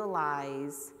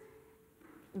realize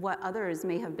what others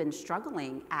may have been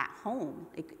struggling at home.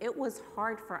 It was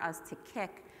hard for us to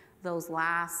kick those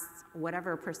last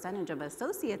whatever percentage of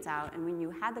associates out, and when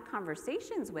you had the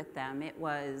conversations with them, it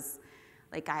was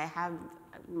like,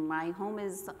 my home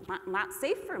is not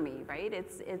safe for me, right?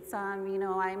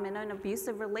 I'm in an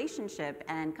abusive relationship,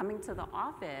 and coming to the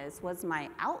office was my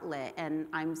outlet, and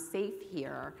I'm safe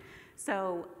here.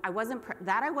 So I wasn't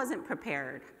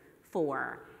prepared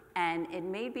for, and it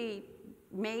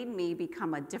made me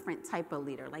become a different type of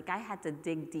leader. Like, I had to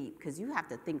dig deep, because you have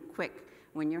to think quick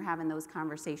when you're having those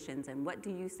conversations, and what do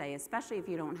you say, especially if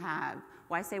you don't have,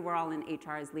 well, I say we're all in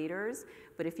HR as leaders,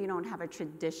 but if you don't have a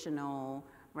traditional,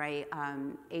 right,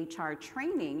 HR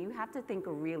training, you have to think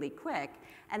really quick.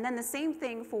 And then the same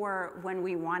thing for when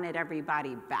we wanted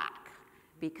everybody back,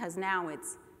 because now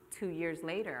it's 2 years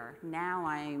later. Now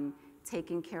I'm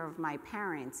taking care of my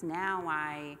parents. Now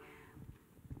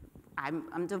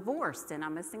I'm divorced and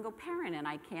I'm a single parent and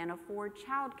I can't afford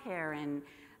childcare, and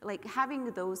like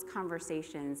having those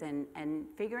conversations and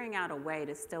figuring out a way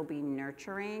to still be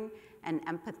nurturing and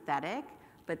empathetic,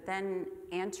 but then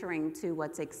answering to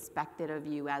what's expected of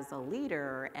you as a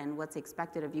leader and what's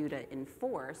expected of you to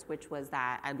enforce, which was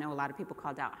that, I know a lot of people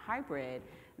called out hybrid,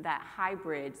 that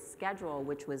hybrid schedule,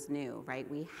 which was new, right?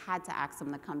 We had to ask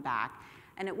them to come back.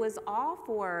 And it was all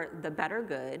for the better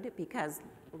good, because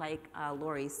like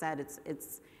Laurie said,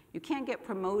 you can't get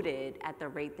promoted at the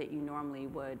rate that you normally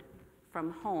would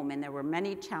from home. And there were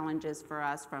many challenges for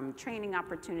us, from training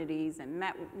opportunities and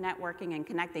networking and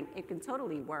connecting. It can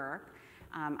totally work.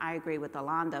 I agree with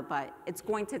Olanda, but it's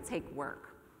going to take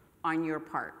work on your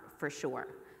part for sure.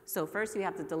 So first you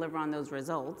have to deliver on those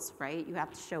results, right? You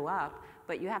have to show up,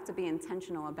 but you have to be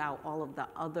intentional about all of the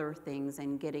other things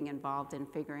and getting involved and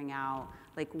figuring out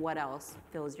like what else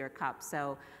fills your cup.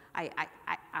 So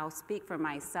I'll speak for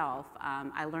myself.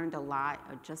 I learned a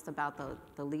lot just about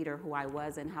the leader who I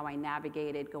was and how I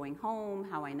navigated going home,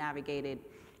 how I navigated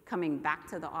coming back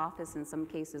to the office. In some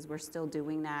cases, we're still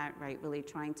doing that, right? Really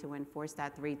trying to enforce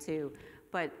that 3-2.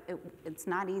 But it's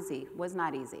not easy, was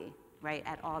not easy, right?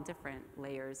 At all different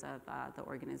layers of the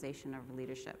organization of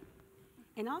leadership.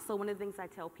 And also, one of the things I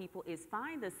tell people is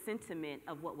find the sentiment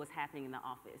of what was happening in the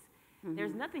office. Mm-hmm.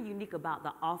 There's nothing unique about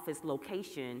the office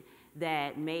location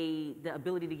that made the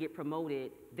ability to get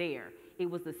promoted there. It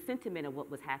was the sentiment of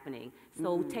what was happening.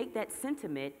 So take that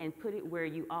sentiment and put it where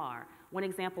you are. One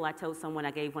example, I told someone,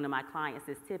 I gave one of my clients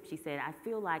this tip. She said, I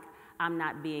feel like I'm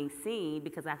not being seen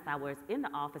because if I was in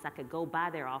the office, I could go by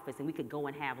their office and we could go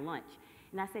and have lunch.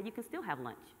 And I said, you can still have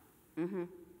lunch. Mm-hmm.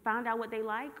 Find out what they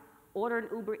like, order an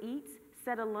Uber Eats,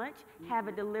 set a lunch, have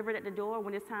it delivered at the door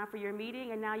when it's time for your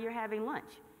meeting, and now you're having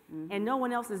lunch. Mm-hmm. And no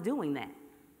one else is doing that.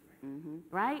 Mm-hmm.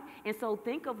 Right? And so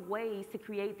think of ways to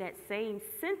create that same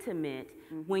sentiment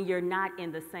when you're not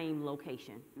in the same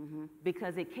location.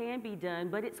 Because it can be done,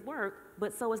 but it's work,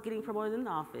 but so is getting promoted in the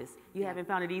office. You haven't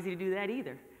found it easy to do that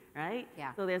either, right?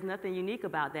 Yeah. So there's nothing unique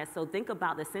about that. So think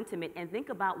about the sentiment and think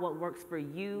about what works for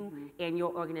you and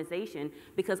your organization,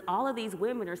 because all of these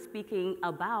women are speaking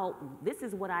about, this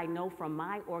is what I know from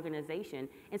my organization.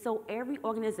 And so every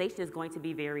organization is going to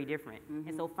be very different.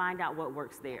 And so find out what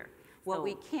works there. What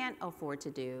we can't afford to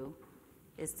do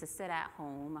is to sit at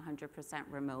home 100%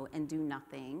 remote and do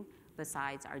nothing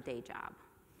besides our day job,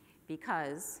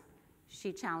 because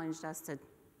she challenged us to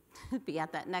be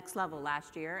at that next level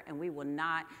last year, and we will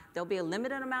not, there'll be a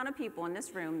limited amount of people in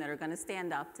this room that are going to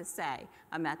stand up to say,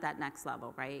 I'm at that next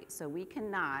level, right? So we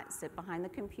cannot sit behind the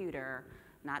computer,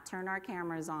 not turn our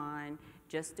cameras on,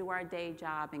 just do our day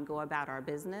job and go about our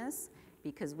business,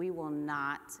 because we will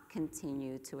not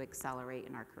continue to accelerate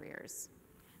in our careers.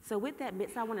 So with that,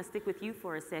 Mitz, I want to stick with you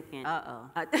for a second.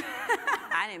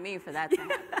 I didn't mean for that to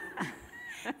happen.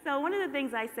 So one of the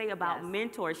things I say about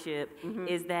mentorship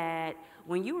is that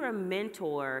when you are a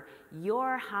mentor,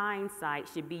 your hindsight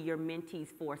should be your mentee's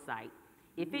foresight.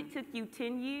 If it took you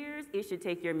 10 years, it should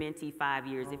take your mentee 5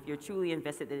 years if you're truly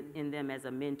invested in them as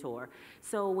a mentor.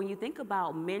 So when you think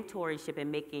about mentorship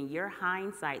and making your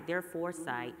hindsight their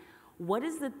foresight, what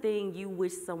is the thing you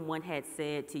wish someone had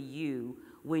said to you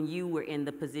when you were in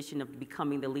the position of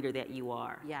becoming the leader that you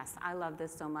are? Yes, I love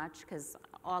this so much, because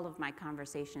all of my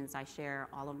conversations, I share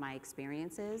all of my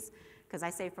experiences. Because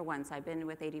I say, for once, I've been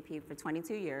with ADP for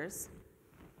 22 years,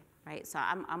 right? So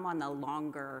I'm on the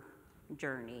longer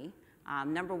journey.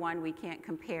 Number one, we can't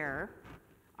compare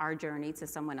our journey to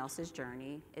someone else's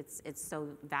journey. It's so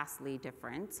vastly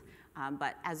different.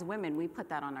 But as women, we put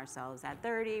that on ourselves. At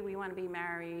 30, we want to be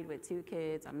married with 2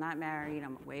 kids. I'm not married,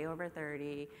 I'm way over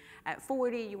 30. At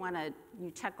 40,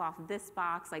 you check off this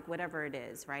box, like whatever it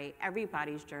is, right?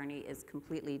 Everybody's journey is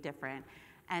completely different.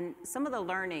 And some of the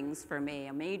learnings for me,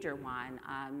 a major one,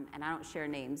 and I don't share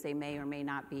names, they may or may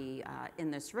not be in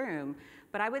this room,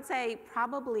 but I would say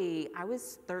probably I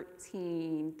was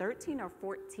 13 or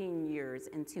 14 years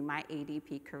into my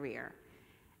ADP career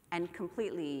and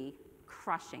completely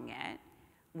crushing it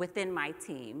within my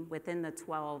team, within the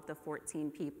 12 to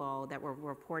 14 people that were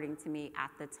reporting to me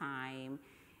at the time,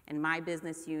 in my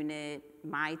business unit,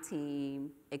 my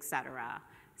team, et cetera.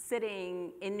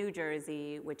 Sitting in New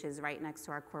Jersey, which is right next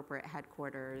to our corporate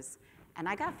headquarters, and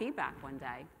I got feedback one day.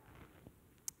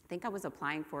 I think I was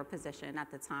applying for a position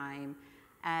at the time,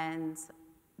 and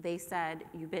they said,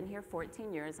 you've been here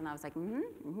 14 years, and I was like,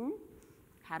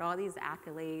 had all these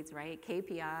accolades, right,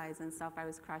 KPIs and stuff I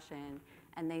was crushing,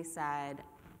 and they said,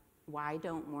 why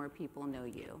don't more people know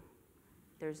you?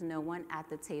 There's no one at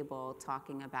the table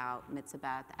talking about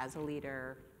Mitzabeth as a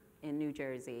leader, in New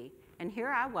Jersey. And here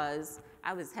I was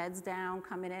heads down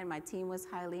coming in, my team was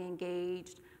highly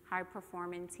engaged,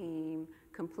 high-performing team,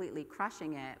 completely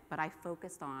crushing it, but I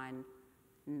focused on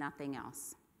nothing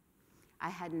else. I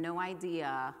had no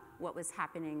idea what was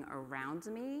happening around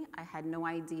me. I had no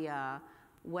idea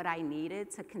what I needed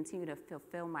to continue to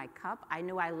fulfill my cup. I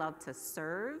knew I loved to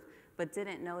serve, but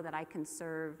didn't know that I can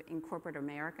serve in corporate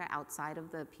America outside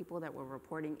of the people that were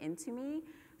reporting into me.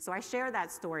 So I share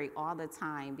that story all the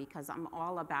time because I'm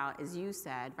all about, as you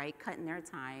said, right, cutting their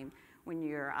time when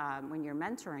you're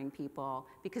mentoring people,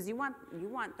 because you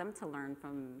want them to learn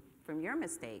from your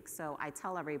mistakes. So I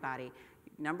tell everybody,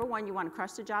 number one, you want to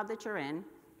crush the job that you're in.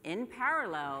 In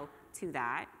parallel to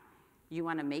that, you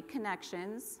want to make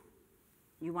connections.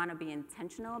 You want to be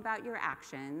intentional about your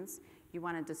actions. You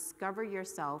want to discover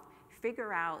yourself,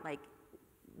 figure out, like,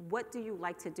 what do you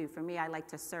like to do? For me, I like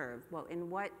to serve. Well, in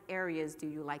what areas do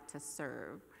you like to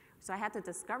serve? So I had to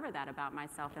discover that about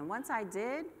myself. And once I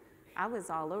did, I was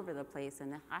all over the place,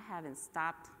 and I haven't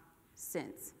stopped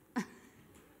since.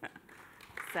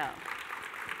 So,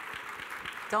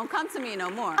 don't come to me no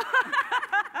more.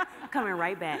 Coming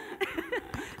right back.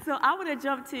 So I want to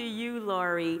jump to you,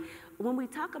 Laurie. When we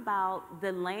talk about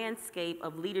the landscape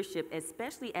of leadership,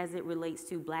 especially as it relates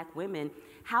to Black women,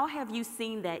 how have you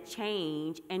seen that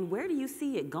change, and where do you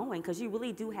see it going? Because you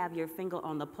really do have your finger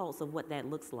on the pulse of what that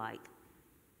looks like.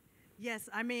 Yes,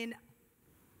 I mean,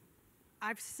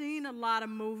 I've seen a lot of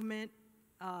movement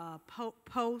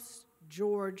post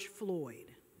George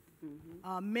Floyd.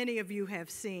 Mm-hmm. Many of you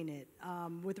have seen it.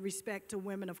 With respect to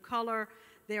women of color,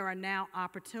 there are now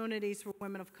opportunities for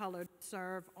women of color to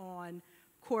serve on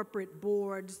corporate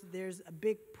boards. There's a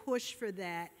big push for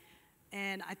that.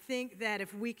 And I think that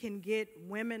if we can get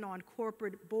women on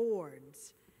corporate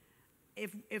boards,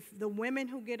 if the women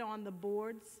who get on the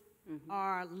boards mm-hmm.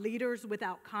 are leaders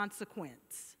without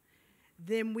consequence,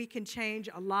 then we can change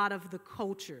a lot of the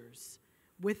cultures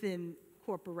within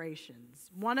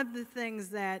corporations. One of the things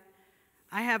that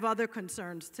I have other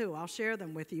concerns too. I'll share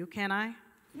them with you. Can I?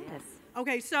 Yes.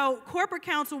 Okay, so Corporate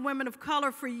Counsel Women of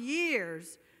Color, for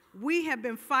years, we have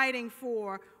been fighting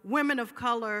for women of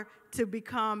color to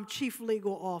become chief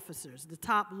legal officers, the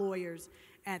top lawyers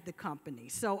at the company.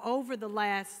 So over the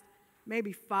last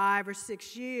maybe 5 or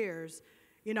 6 years,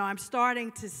 you know, I'm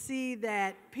starting to see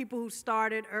that people who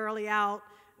started early out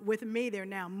with me, they're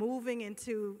now moving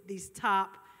into these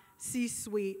top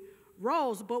C-suite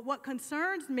roles. But what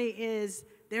concerns me is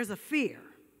there's a fear.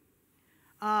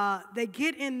 They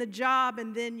get in the job,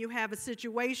 and then you have a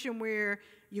situation where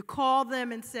you call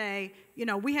them and say, you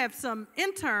know, we have some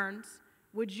interns.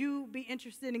 Would you be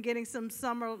interested in getting some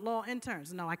summer law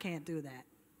interns? No, I can't do that.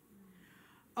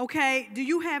 Okay, do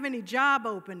you have any job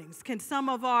openings? Can some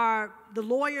of the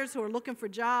lawyers who are looking for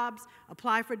jobs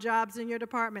apply for jobs in your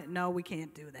department? No, we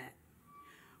can't do that.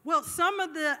 Well, some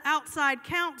of the outside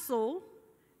counsel,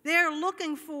 they're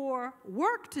looking for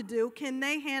work to do. Can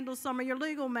they handle some of your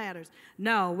legal matters?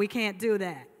 No, we can't do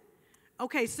that.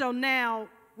 Okay, so now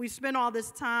we spent all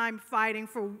this time fighting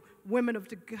for women of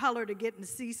color to get in the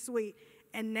C-suite,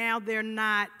 and now they're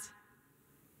not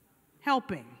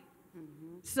helping.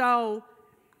 Mm-hmm. So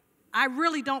I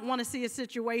really don't want to see a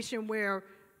situation where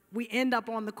we end up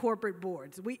on the corporate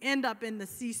boards. We end up in the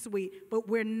C-suite, but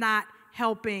we're not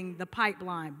helping the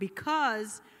pipeline,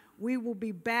 because we will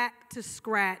be back to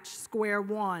scratch, square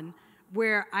one,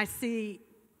 where I see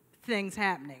things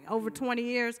happening. Over 20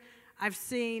 years, I've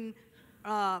seen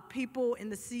people in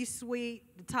the C-suite,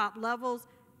 the top levels,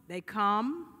 they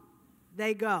come,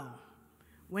 they go.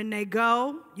 When they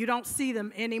go, you don't see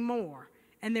them anymore.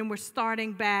 And then we're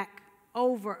starting back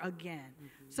over again. Mm-hmm.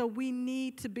 So we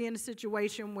need to be in a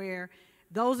situation where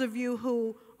those of you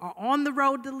who are on the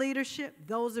road to leadership,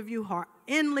 those of you who are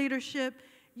in leadership,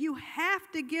 you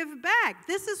have to give back.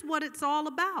 This is what it's all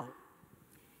about.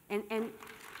 And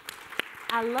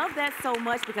I love that so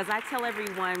much, because I tell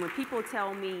everyone, when people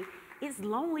tell me it's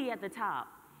lonely at the top,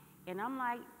 and I'm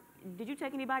like, did you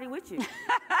take anybody with you?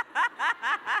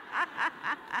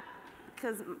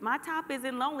 Because my top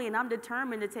isn't lonely, and I'm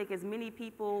determined to take as many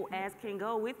people as can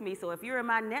go with me. So if you're in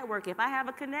my network, if I have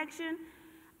a connection,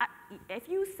 if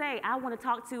you say, I want to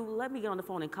talk to, let me get on the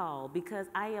phone and call, because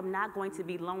I am not going to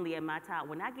be lonely at my top.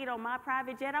 When I get on my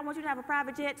private jet, I want you to have a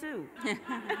private jet too.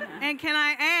 And can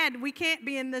I add, we can't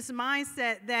be in this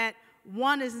mindset that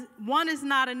one is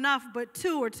not enough, but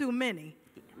two are too many.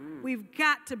 We've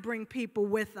got to bring people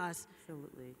with us.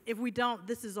 Absolutely. If we don't,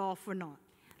 this is all for naught.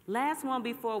 Last one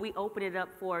before we open it up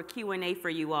for Q&A for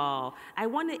you all. I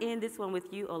want to end this one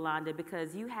with you, Olanda,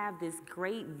 because you have this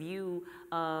great view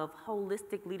of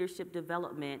holistic leadership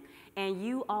development, and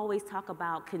you always talk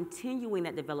about continuing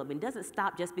that development. It doesn't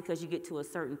stop just because you get to a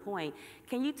certain point.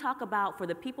 Can you talk about, for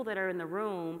the people that are in the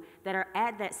room that are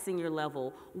at that senior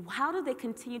level, how do they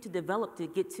continue to develop to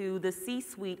get to the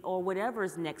C-suite or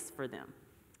whatever's next for them?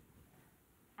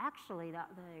 Actually,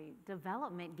 the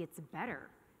development gets better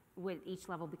with each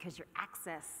level because your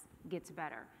access gets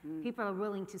better. People are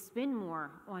willing to spend more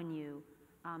on you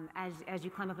as you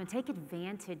climb up and take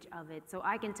advantage of it. So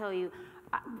I can tell you,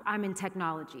 I'm in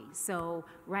technology. So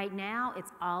right now,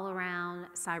 it's all around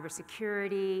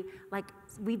cybersecurity. Like,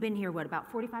 we've been here, what, about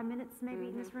 45 minutes maybe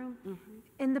in this room?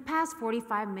 In the past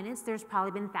 45 minutes, there's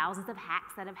probably been thousands of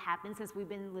hacks that have happened since we've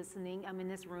been listening in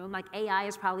this room. Like, AI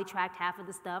has probably tracked half of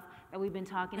the stuff that we've been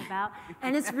talking about.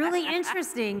 And it's really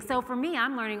interesting. So for me,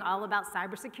 I'm learning all about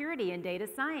cybersecurity and data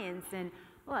science. And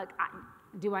look,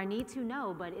 do I need to?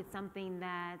 No, but it's something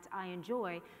that I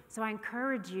enjoy. So I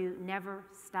encourage you, never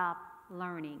stop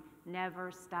learning,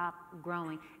 never stop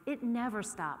growing. It never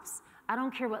stops. I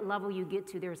don't care what level you get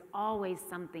to, there's always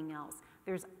something else.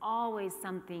 There's always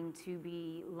something to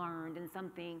be learned and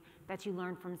something that you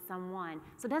learn from someone.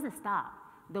 So it doesn't stop.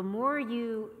 The more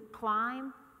you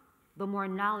climb, the more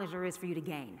knowledge there is for you to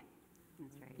gain.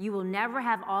 That's right. You will never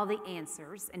have all the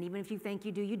answers, and even if you think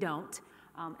you do, you don't.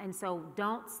 And so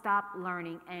don't stop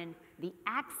learning, and the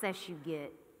access you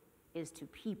get is to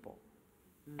people.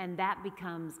 And that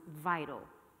becomes vital,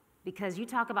 because you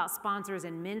talk about sponsors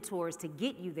and mentors to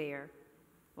get you there.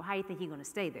 Well, how do you think you're going to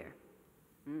stay there?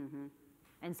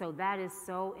 And so that is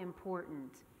so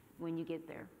important when you get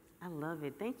there. I love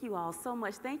it. Thank you all so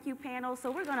much. Thank you, panel. So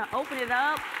we're going to open it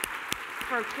up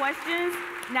for questions.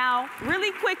 Now,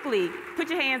 really quickly, put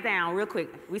your hands down real quick.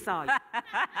 We saw you.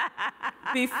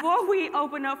 Before we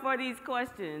open up for these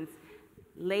questions,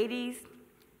 ladies,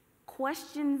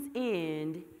 questions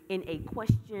end in a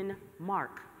question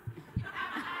mark.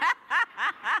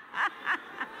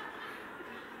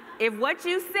 If what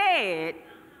you said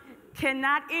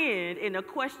cannot end in a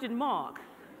question mark,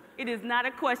 it is not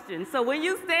a question. So when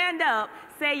you stand up,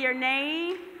 say your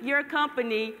name, your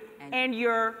company, and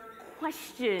your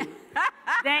question.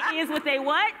 That ends with a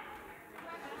what?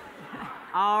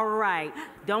 All right.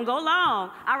 Don't go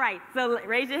long. All right. So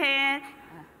raise your hand.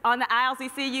 On the aisles, we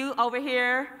see you over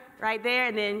here, right there.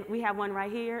 And then we have one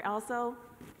right here also.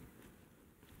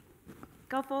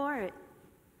 Go for it.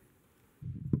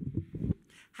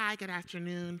 Hi, good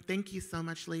afternoon. Thank you so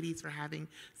much, ladies, for having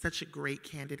such a great,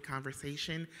 candid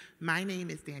conversation. My name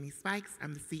is Danny Spikes.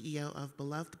 I'm the CEO of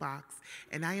Beloved Box,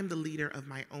 and I am the leader of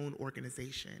my own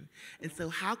organization. And so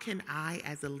how can I,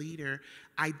 as a leader,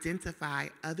 identify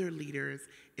other leaders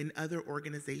in other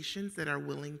organizations that are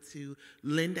willing to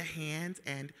lend a hand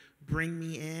and bring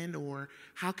me in, or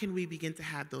how can we begin to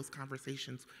have those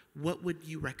conversations? What would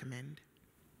you recommend?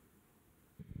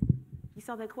 You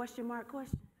saw that question mark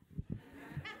question?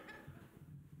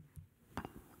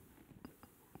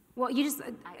 Well, you just,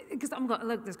 because I'm going,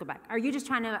 let's go back. Are you just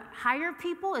trying to hire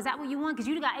people? Is that what you want? Because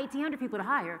you got 1,800 people to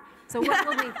hire. So what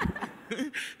will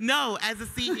we? No, as a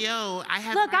CEO, I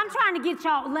have. Look, I'm trying to get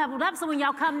y'all leveled up so when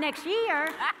y'all come next year,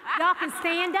 y'all can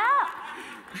stand up.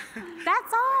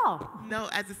 That's all. No,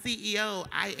 as a CEO,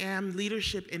 I am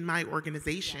leadership in my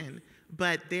organization. Yes.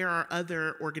 But there are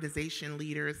other organization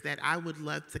leaders that I would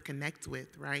love to connect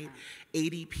with, right?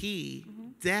 ADP,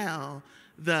 Dell,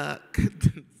 the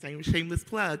same shameless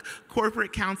plug,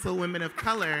 Corporate Counsel Women of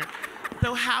Color.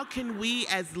 So how can we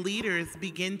as leaders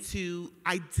begin to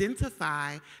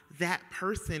identify that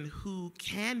person who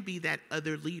can be that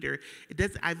other leader?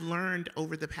 I've learned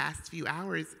over the past few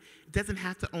hours, it doesn't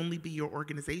have to only be your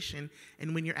organization.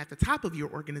 And when you're at the top of your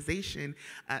organization,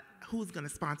 who's going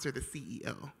to sponsor the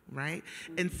CEO, right?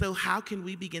 And so how can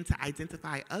we begin to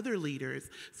identify other leaders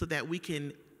so that we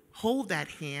can hold that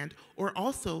hand or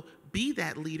also be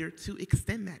that leader to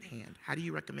extend that hand? How do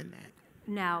you recommend that?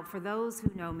 Now, for those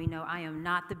who know me, know I am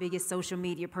not the biggest social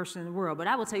media person in the world, but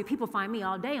I will tell you, people find me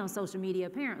all day on social media,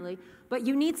 apparently. But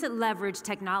you need to leverage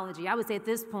technology. I would say at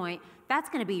this point, that's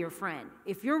going to be your friend.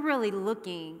 If you're really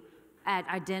looking at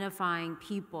identifying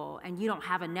people and you don't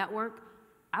have a network,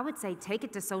 I would say take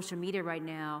it to social media right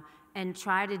now and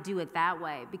try to do it that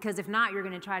way. Because if not, you're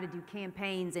going to try to do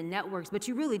campaigns and networks, but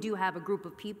you really do have a group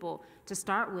of people to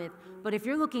start with. But if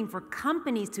you're looking for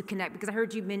companies to connect, because I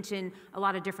heard you mention a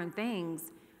lot of different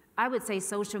things, I would say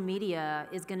social media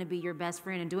is going to be your best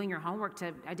friend, and doing your homework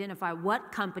to identify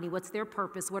what company, what's their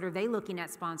purpose, what are they looking at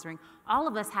sponsoring. All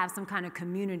of us have some kind of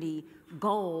community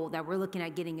goal that we're looking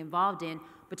at getting involved in,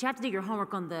 but you have to do your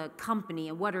homework on the company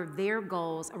and what are their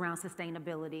goals around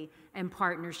sustainability and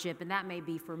partnership, and that may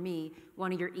be, for me,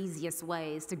 one of your easiest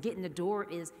ways to get in the door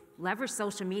is leverage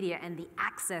social media and the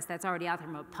access that's already out there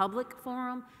from a public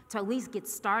forum to at least get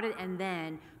started and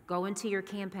then go into your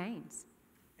campaigns.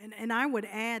 And I would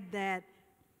add that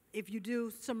if you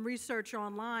do some research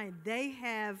online, they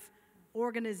have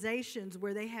organizations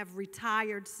where they have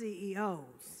retired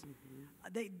CEOs.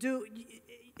 They do,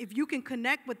 if you can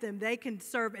connect with them, they can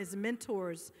serve as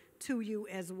mentors to you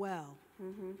as well.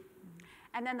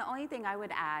 And then the only thing I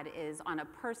would add is on a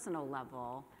personal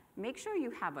level, make sure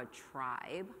you have a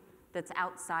tribe that's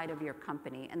outside of your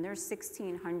company. And there's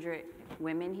 1,600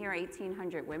 women here,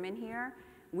 1,800 women here.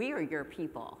 We are your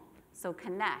people. So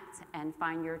connect and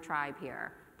find your tribe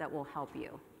here that will help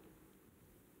you.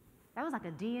 That was like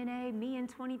a DNA, me and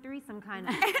 23, some kind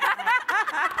of.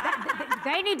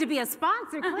 They need to be a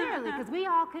sponsor, clearly, because we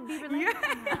all could be related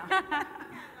somehow.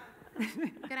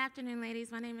 Good afternoon, ladies.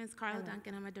 My name is Carla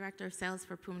Duncan. I'm a director of sales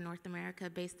for Puma North America,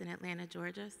 based in Atlanta,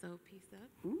 Georgia. So peace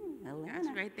up.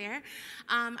 Atlanta. Right there.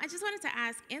 I just wanted to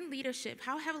ask, in leadership,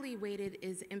 how heavily weighted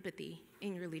is empathy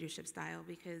in your leadership style?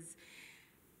 Because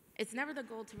it's never the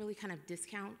goal to really kind of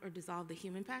discount or dissolve the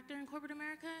human factor in corporate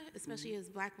America, especially as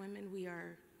Black women, we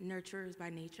are nurturers by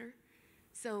nature.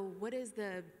 So what is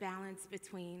the balance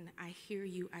between I hear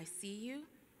you, I see you,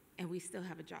 and we still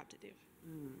have a job to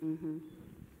do?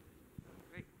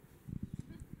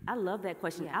 I love that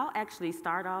question. Yeah. I'll actually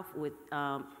start off with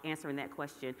answering that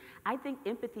question. I think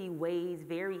empathy weighs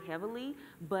very heavily,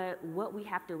 but what we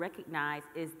have to recognize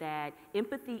is that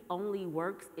empathy only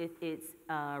works if it's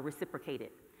reciprocated.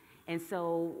 And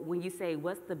so when you say,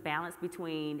 what's the balance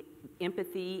between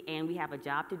empathy and we have a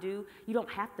job to do, you don't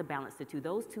have to balance the two.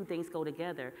 Those two things go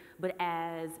together. But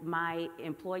as my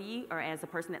employee or as a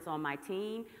person that's on my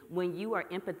team, when you are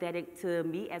empathetic to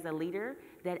me as a leader,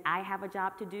 that I have a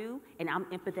job to do, and I'm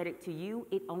empathetic to you,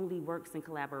 it only works in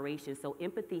collaboration. So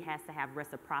empathy has to have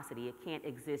reciprocity. It can't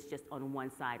exist just on one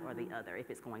side or the other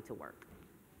if it's going to work.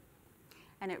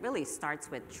 And it really starts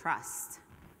with trust,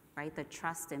 right? The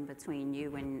trust in between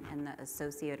you and the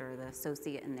associate or the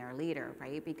associate and their leader,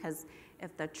 right? Because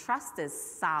if the trust is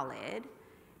solid,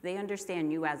 they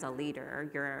understand you as a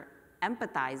leader, you're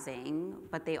empathizing,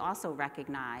 but they also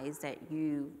recognize that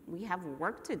we have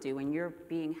work to do and you're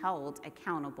being held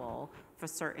accountable for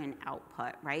certain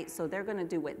output, right? So they're gonna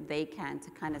do what they can to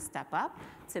kind of step up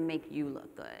to make you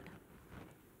look good.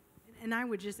 And I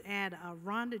would just add,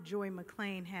 Rhonda Joy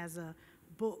McClain has a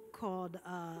book called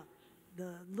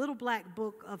The Little Black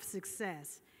Book of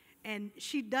Success. And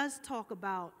she does talk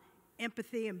about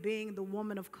empathy and being the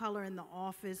woman of color in the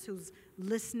office who's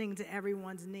listening to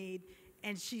everyone's need.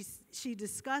 And she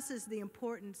discusses the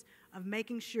importance of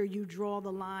making sure you draw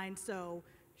the line. So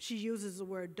she uses the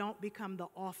word, don't become the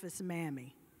office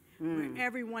mammy, where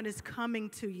everyone is coming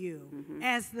to you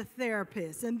as the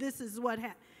therapist. And this is what,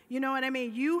 you know what I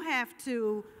mean? You have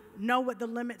to know what the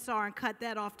limits are and cut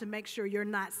that off to make sure you're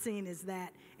not seen as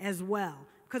that as well,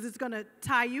 because it's going to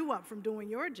tie you up from doing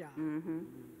your job. Any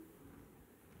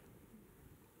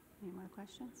more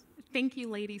questions? Thank you,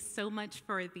 ladies, so much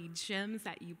for the gems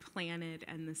that you planted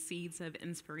and the seeds of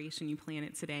inspiration you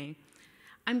planted today.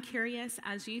 I'm curious,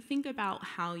 as you think about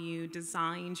how you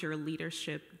designed your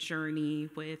leadership journey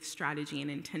with strategy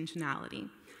and intentionality,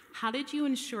 how did you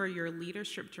ensure your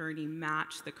leadership journey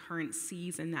matched the current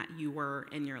season that you were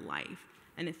in your life?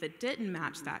 And if it didn't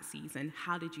match that season,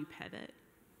 how did you pivot?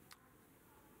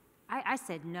 I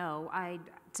said no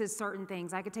to certain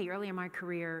things. I could tell you early in my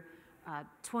career,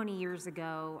 20 years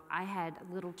ago, I had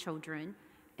little children,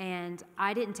 and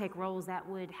I didn't take roles that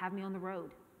would have me on the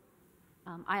road.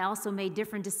 I also made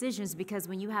different decisions because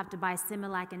when you have to buy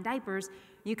Similac and diapers,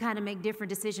 you kind of make different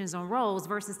decisions on roles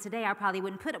versus today I probably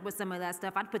wouldn't put up with some of that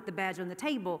stuff. I'd put the badge on the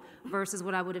table versus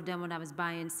what I would have done when I was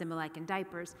buying Similac and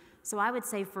diapers. So I would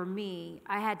say for me,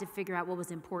 I had to figure out what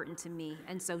was important to me.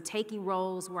 And so taking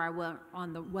roles where I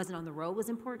wasn't on the road was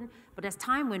important. But as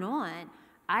time went on,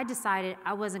 I decided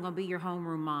I wasn't going to be your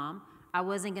homeroom mom. I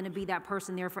wasn't going to be that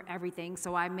person there for everything,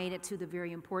 so I made it to the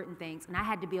very important things, and I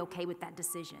had to be okay with that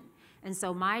decision. And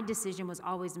so my decision was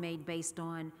always made based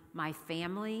on my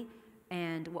family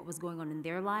and what was going on in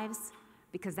their lives,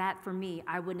 because that, for me,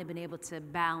 I wouldn't have been able to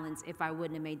balance if I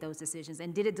wouldn't have made those decisions.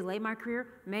 And did it delay my career?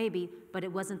 Maybe, but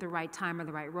it wasn't the right time or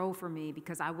the right role for me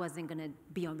because I wasn't going to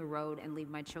be on the road and leave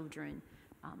my children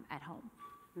at home.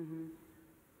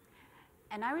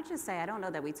 And I would just say, I don't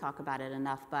know that we talk about it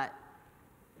enough, but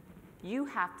You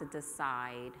have to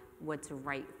decide what's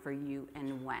right for you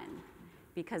and when,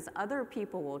 because other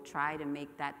people will try to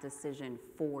make that decision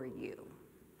for you.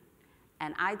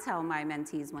 And I tell my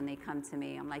mentees when they come to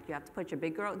me, I'm like, you have to put your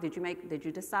big girl, did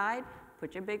you decide?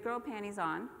 Put your big girl panties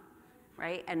on,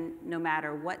 right? And no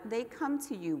matter what they come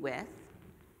to you with,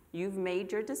 you've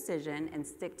made your decision, and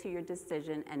stick to your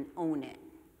decision and own it.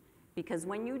 Because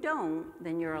when you don't,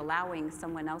 then you're allowing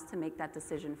someone else to make that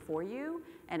decision for you,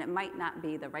 and it might not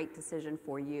be the right decision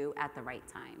for you at the right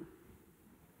time.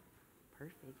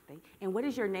 Perfect. And what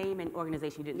is your name and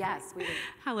organization? You didn't Yes, say. we did.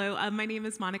 Hello, my name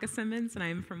is Monica Simmons, and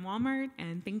I'm from Walmart,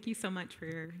 and thank you so much for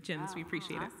your gems. We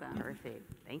appreciate it. Awesome. Perfect.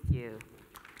 Thank you.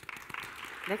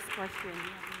 Next question.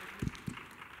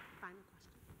 Final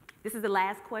question. This is the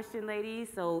last question, ladies,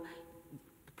 so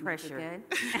pressure.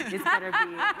 Good? This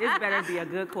better be a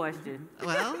good question.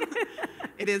 Well,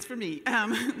 it is for me.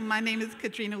 My name is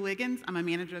Katrina Wiggins. I'm a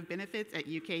manager of benefits at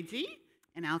UKG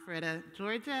in Alpharetta,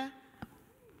 Georgia.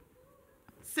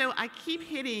 So I keep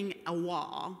hitting a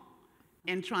wall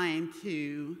and trying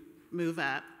to move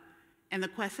up. And the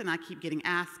question I keep getting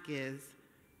asked is,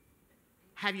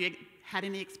 have you had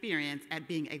any experience at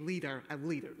being a leader of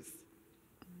leaders?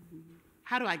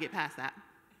 How do I get past that?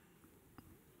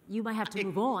 You might have to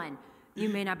move on. You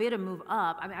may not be able to move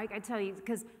up. I mean, I tell you,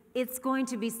 because it's going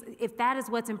to be, if that is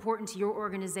what's important to your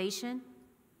organization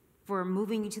for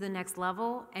moving you to the next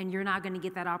level, and you're not going to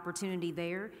get that opportunity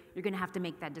there, you're going to have to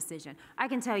make that decision. I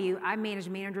can tell you, I manage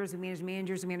managers who manage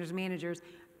managers who manage managers.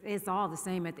 It's all the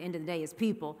same at the end of the day. It's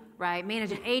people, right?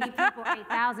 Managing 80 people,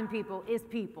 8,000 people is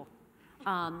people.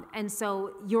 And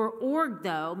so your org,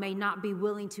 though, may not be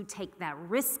willing to take that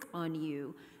risk on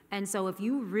you. And so if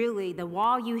you really, the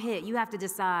wall you hit, you have to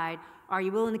decide, are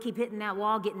you willing to keep hitting that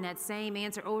wall, getting that same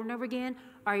answer over and over again?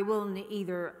 Are you willing to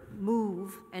either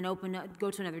move and open up,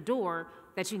 go to another door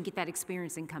that you can get that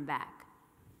experience and come back?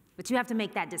 But you have to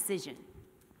make that decision,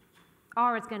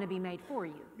 or it's going to be made for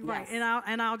you. Right, Yes.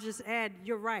 and I'll just add,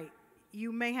 you're right.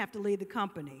 You may have to leave the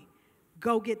company.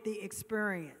 Go get the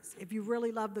experience. If you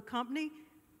really love the company,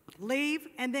 leave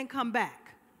and then come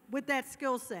back with that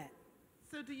skill set.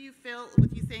 So do you feel,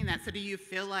 with you saying that, so do you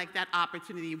feel like that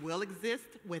opportunity will exist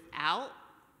without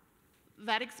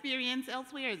that experience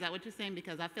elsewhere? Is that what you're saying?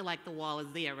 Because I feel like the wall is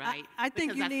there, right? I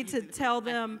think Because you that's need to usually the tell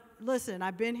question. them, listen,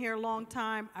 I've been here a long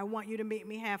time. I want you to meet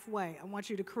me halfway. I want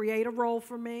you to create a role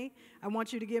for me. I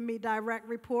want you to give me direct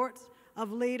reports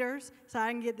of leaders so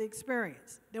I can get the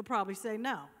experience. They'll probably say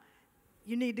no.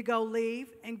 You need to go leave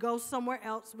and go somewhere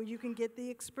else where you can get the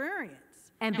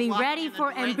experience. And And be walk ready in the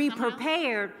for, door and be somewhere else?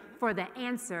 prepared for the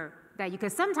answer that you,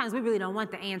 because sometimes we really don't want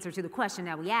the answer to the question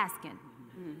that we're asking.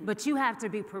 But you have to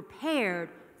be prepared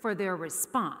for their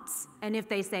response. And if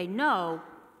they say no,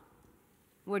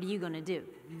 what are you going to do?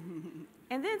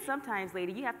 And then sometimes,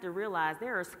 lady, you have to realize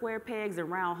there are square pegs and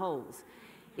round holes.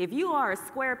 If you are a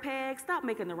square peg, stop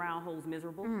making the round holes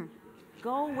miserable.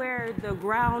 Go where the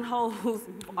round holes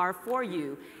are for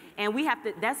you. And we have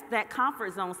to, that's that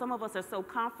comfort zone. Some of us are so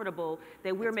comfortable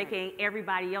that we're making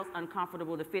everybody else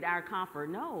uncomfortable to fit our comfort.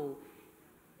 No.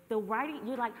 The writing,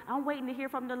 you're like, I'm waiting to hear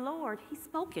from the Lord. He's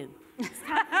spoken. It's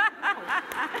time to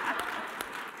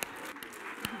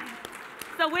go.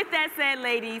 So with that said,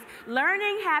 ladies,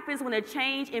 learning happens when a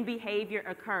change in behavior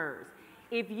occurs.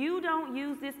 If you don't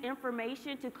use this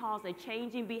information to cause a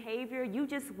change in behavior, you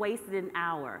just wasted an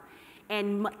hour.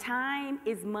 And time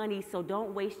is money, so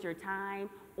don't waste your time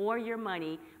or your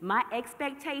money. My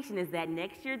expectation is that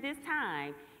next year this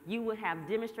time, you will have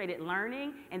demonstrated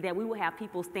learning, and that we will have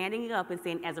people standing up and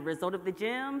saying, as a result of the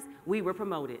gems, we were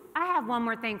promoted. I have one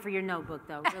more thing for your notebook,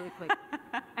 though, really quick.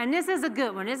 And this is a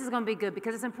good one. This is going to be good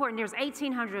because it's important. There's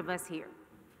 1,800 of us here.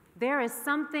 There is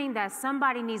something that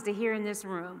somebody needs to hear in this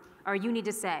room, or you need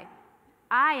to say,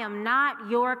 I am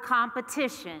not your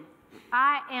competition.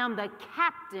 I am the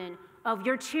captain of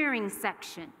your cheering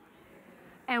section.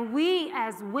 And we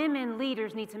as women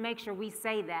leaders need to make sure we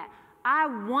say that. I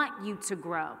want you to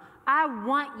grow. I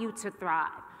want you to thrive.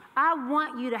 I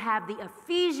want you to have the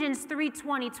Ephesians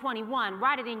 3:20-21.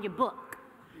 Write it in your book.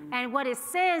 And what it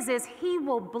says is he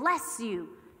will bless you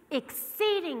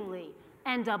exceedingly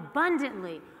and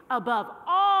abundantly above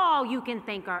all you can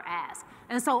think or ask.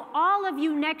 And so all of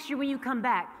you next year when you come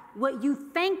back, what you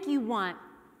think you want,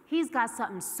 he's got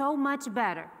something so much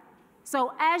better.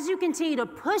 So as you continue to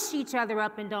push each other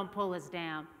up and don't pull us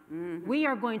down, we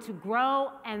are going to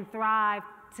grow and thrive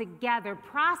together,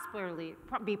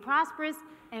 be prosperous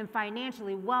and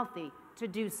financially wealthy to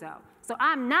do so. So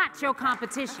I'm not your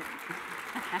competition.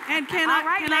 And can All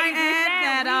right, I ladies,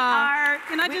 add that?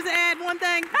 Can I just add one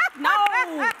thing?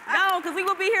 No, because we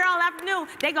will be here all afternoon.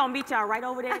 They're going to meet y'all right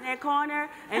over there in that corner,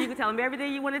 and you can tell them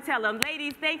everything you want to tell them.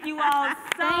 Ladies, thank you all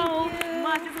so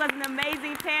much. This was an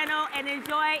amazing panel, and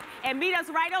enjoy, and meet us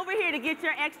right over here to get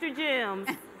your extra gems.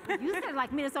 You said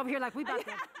like meet us over here like we about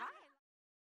to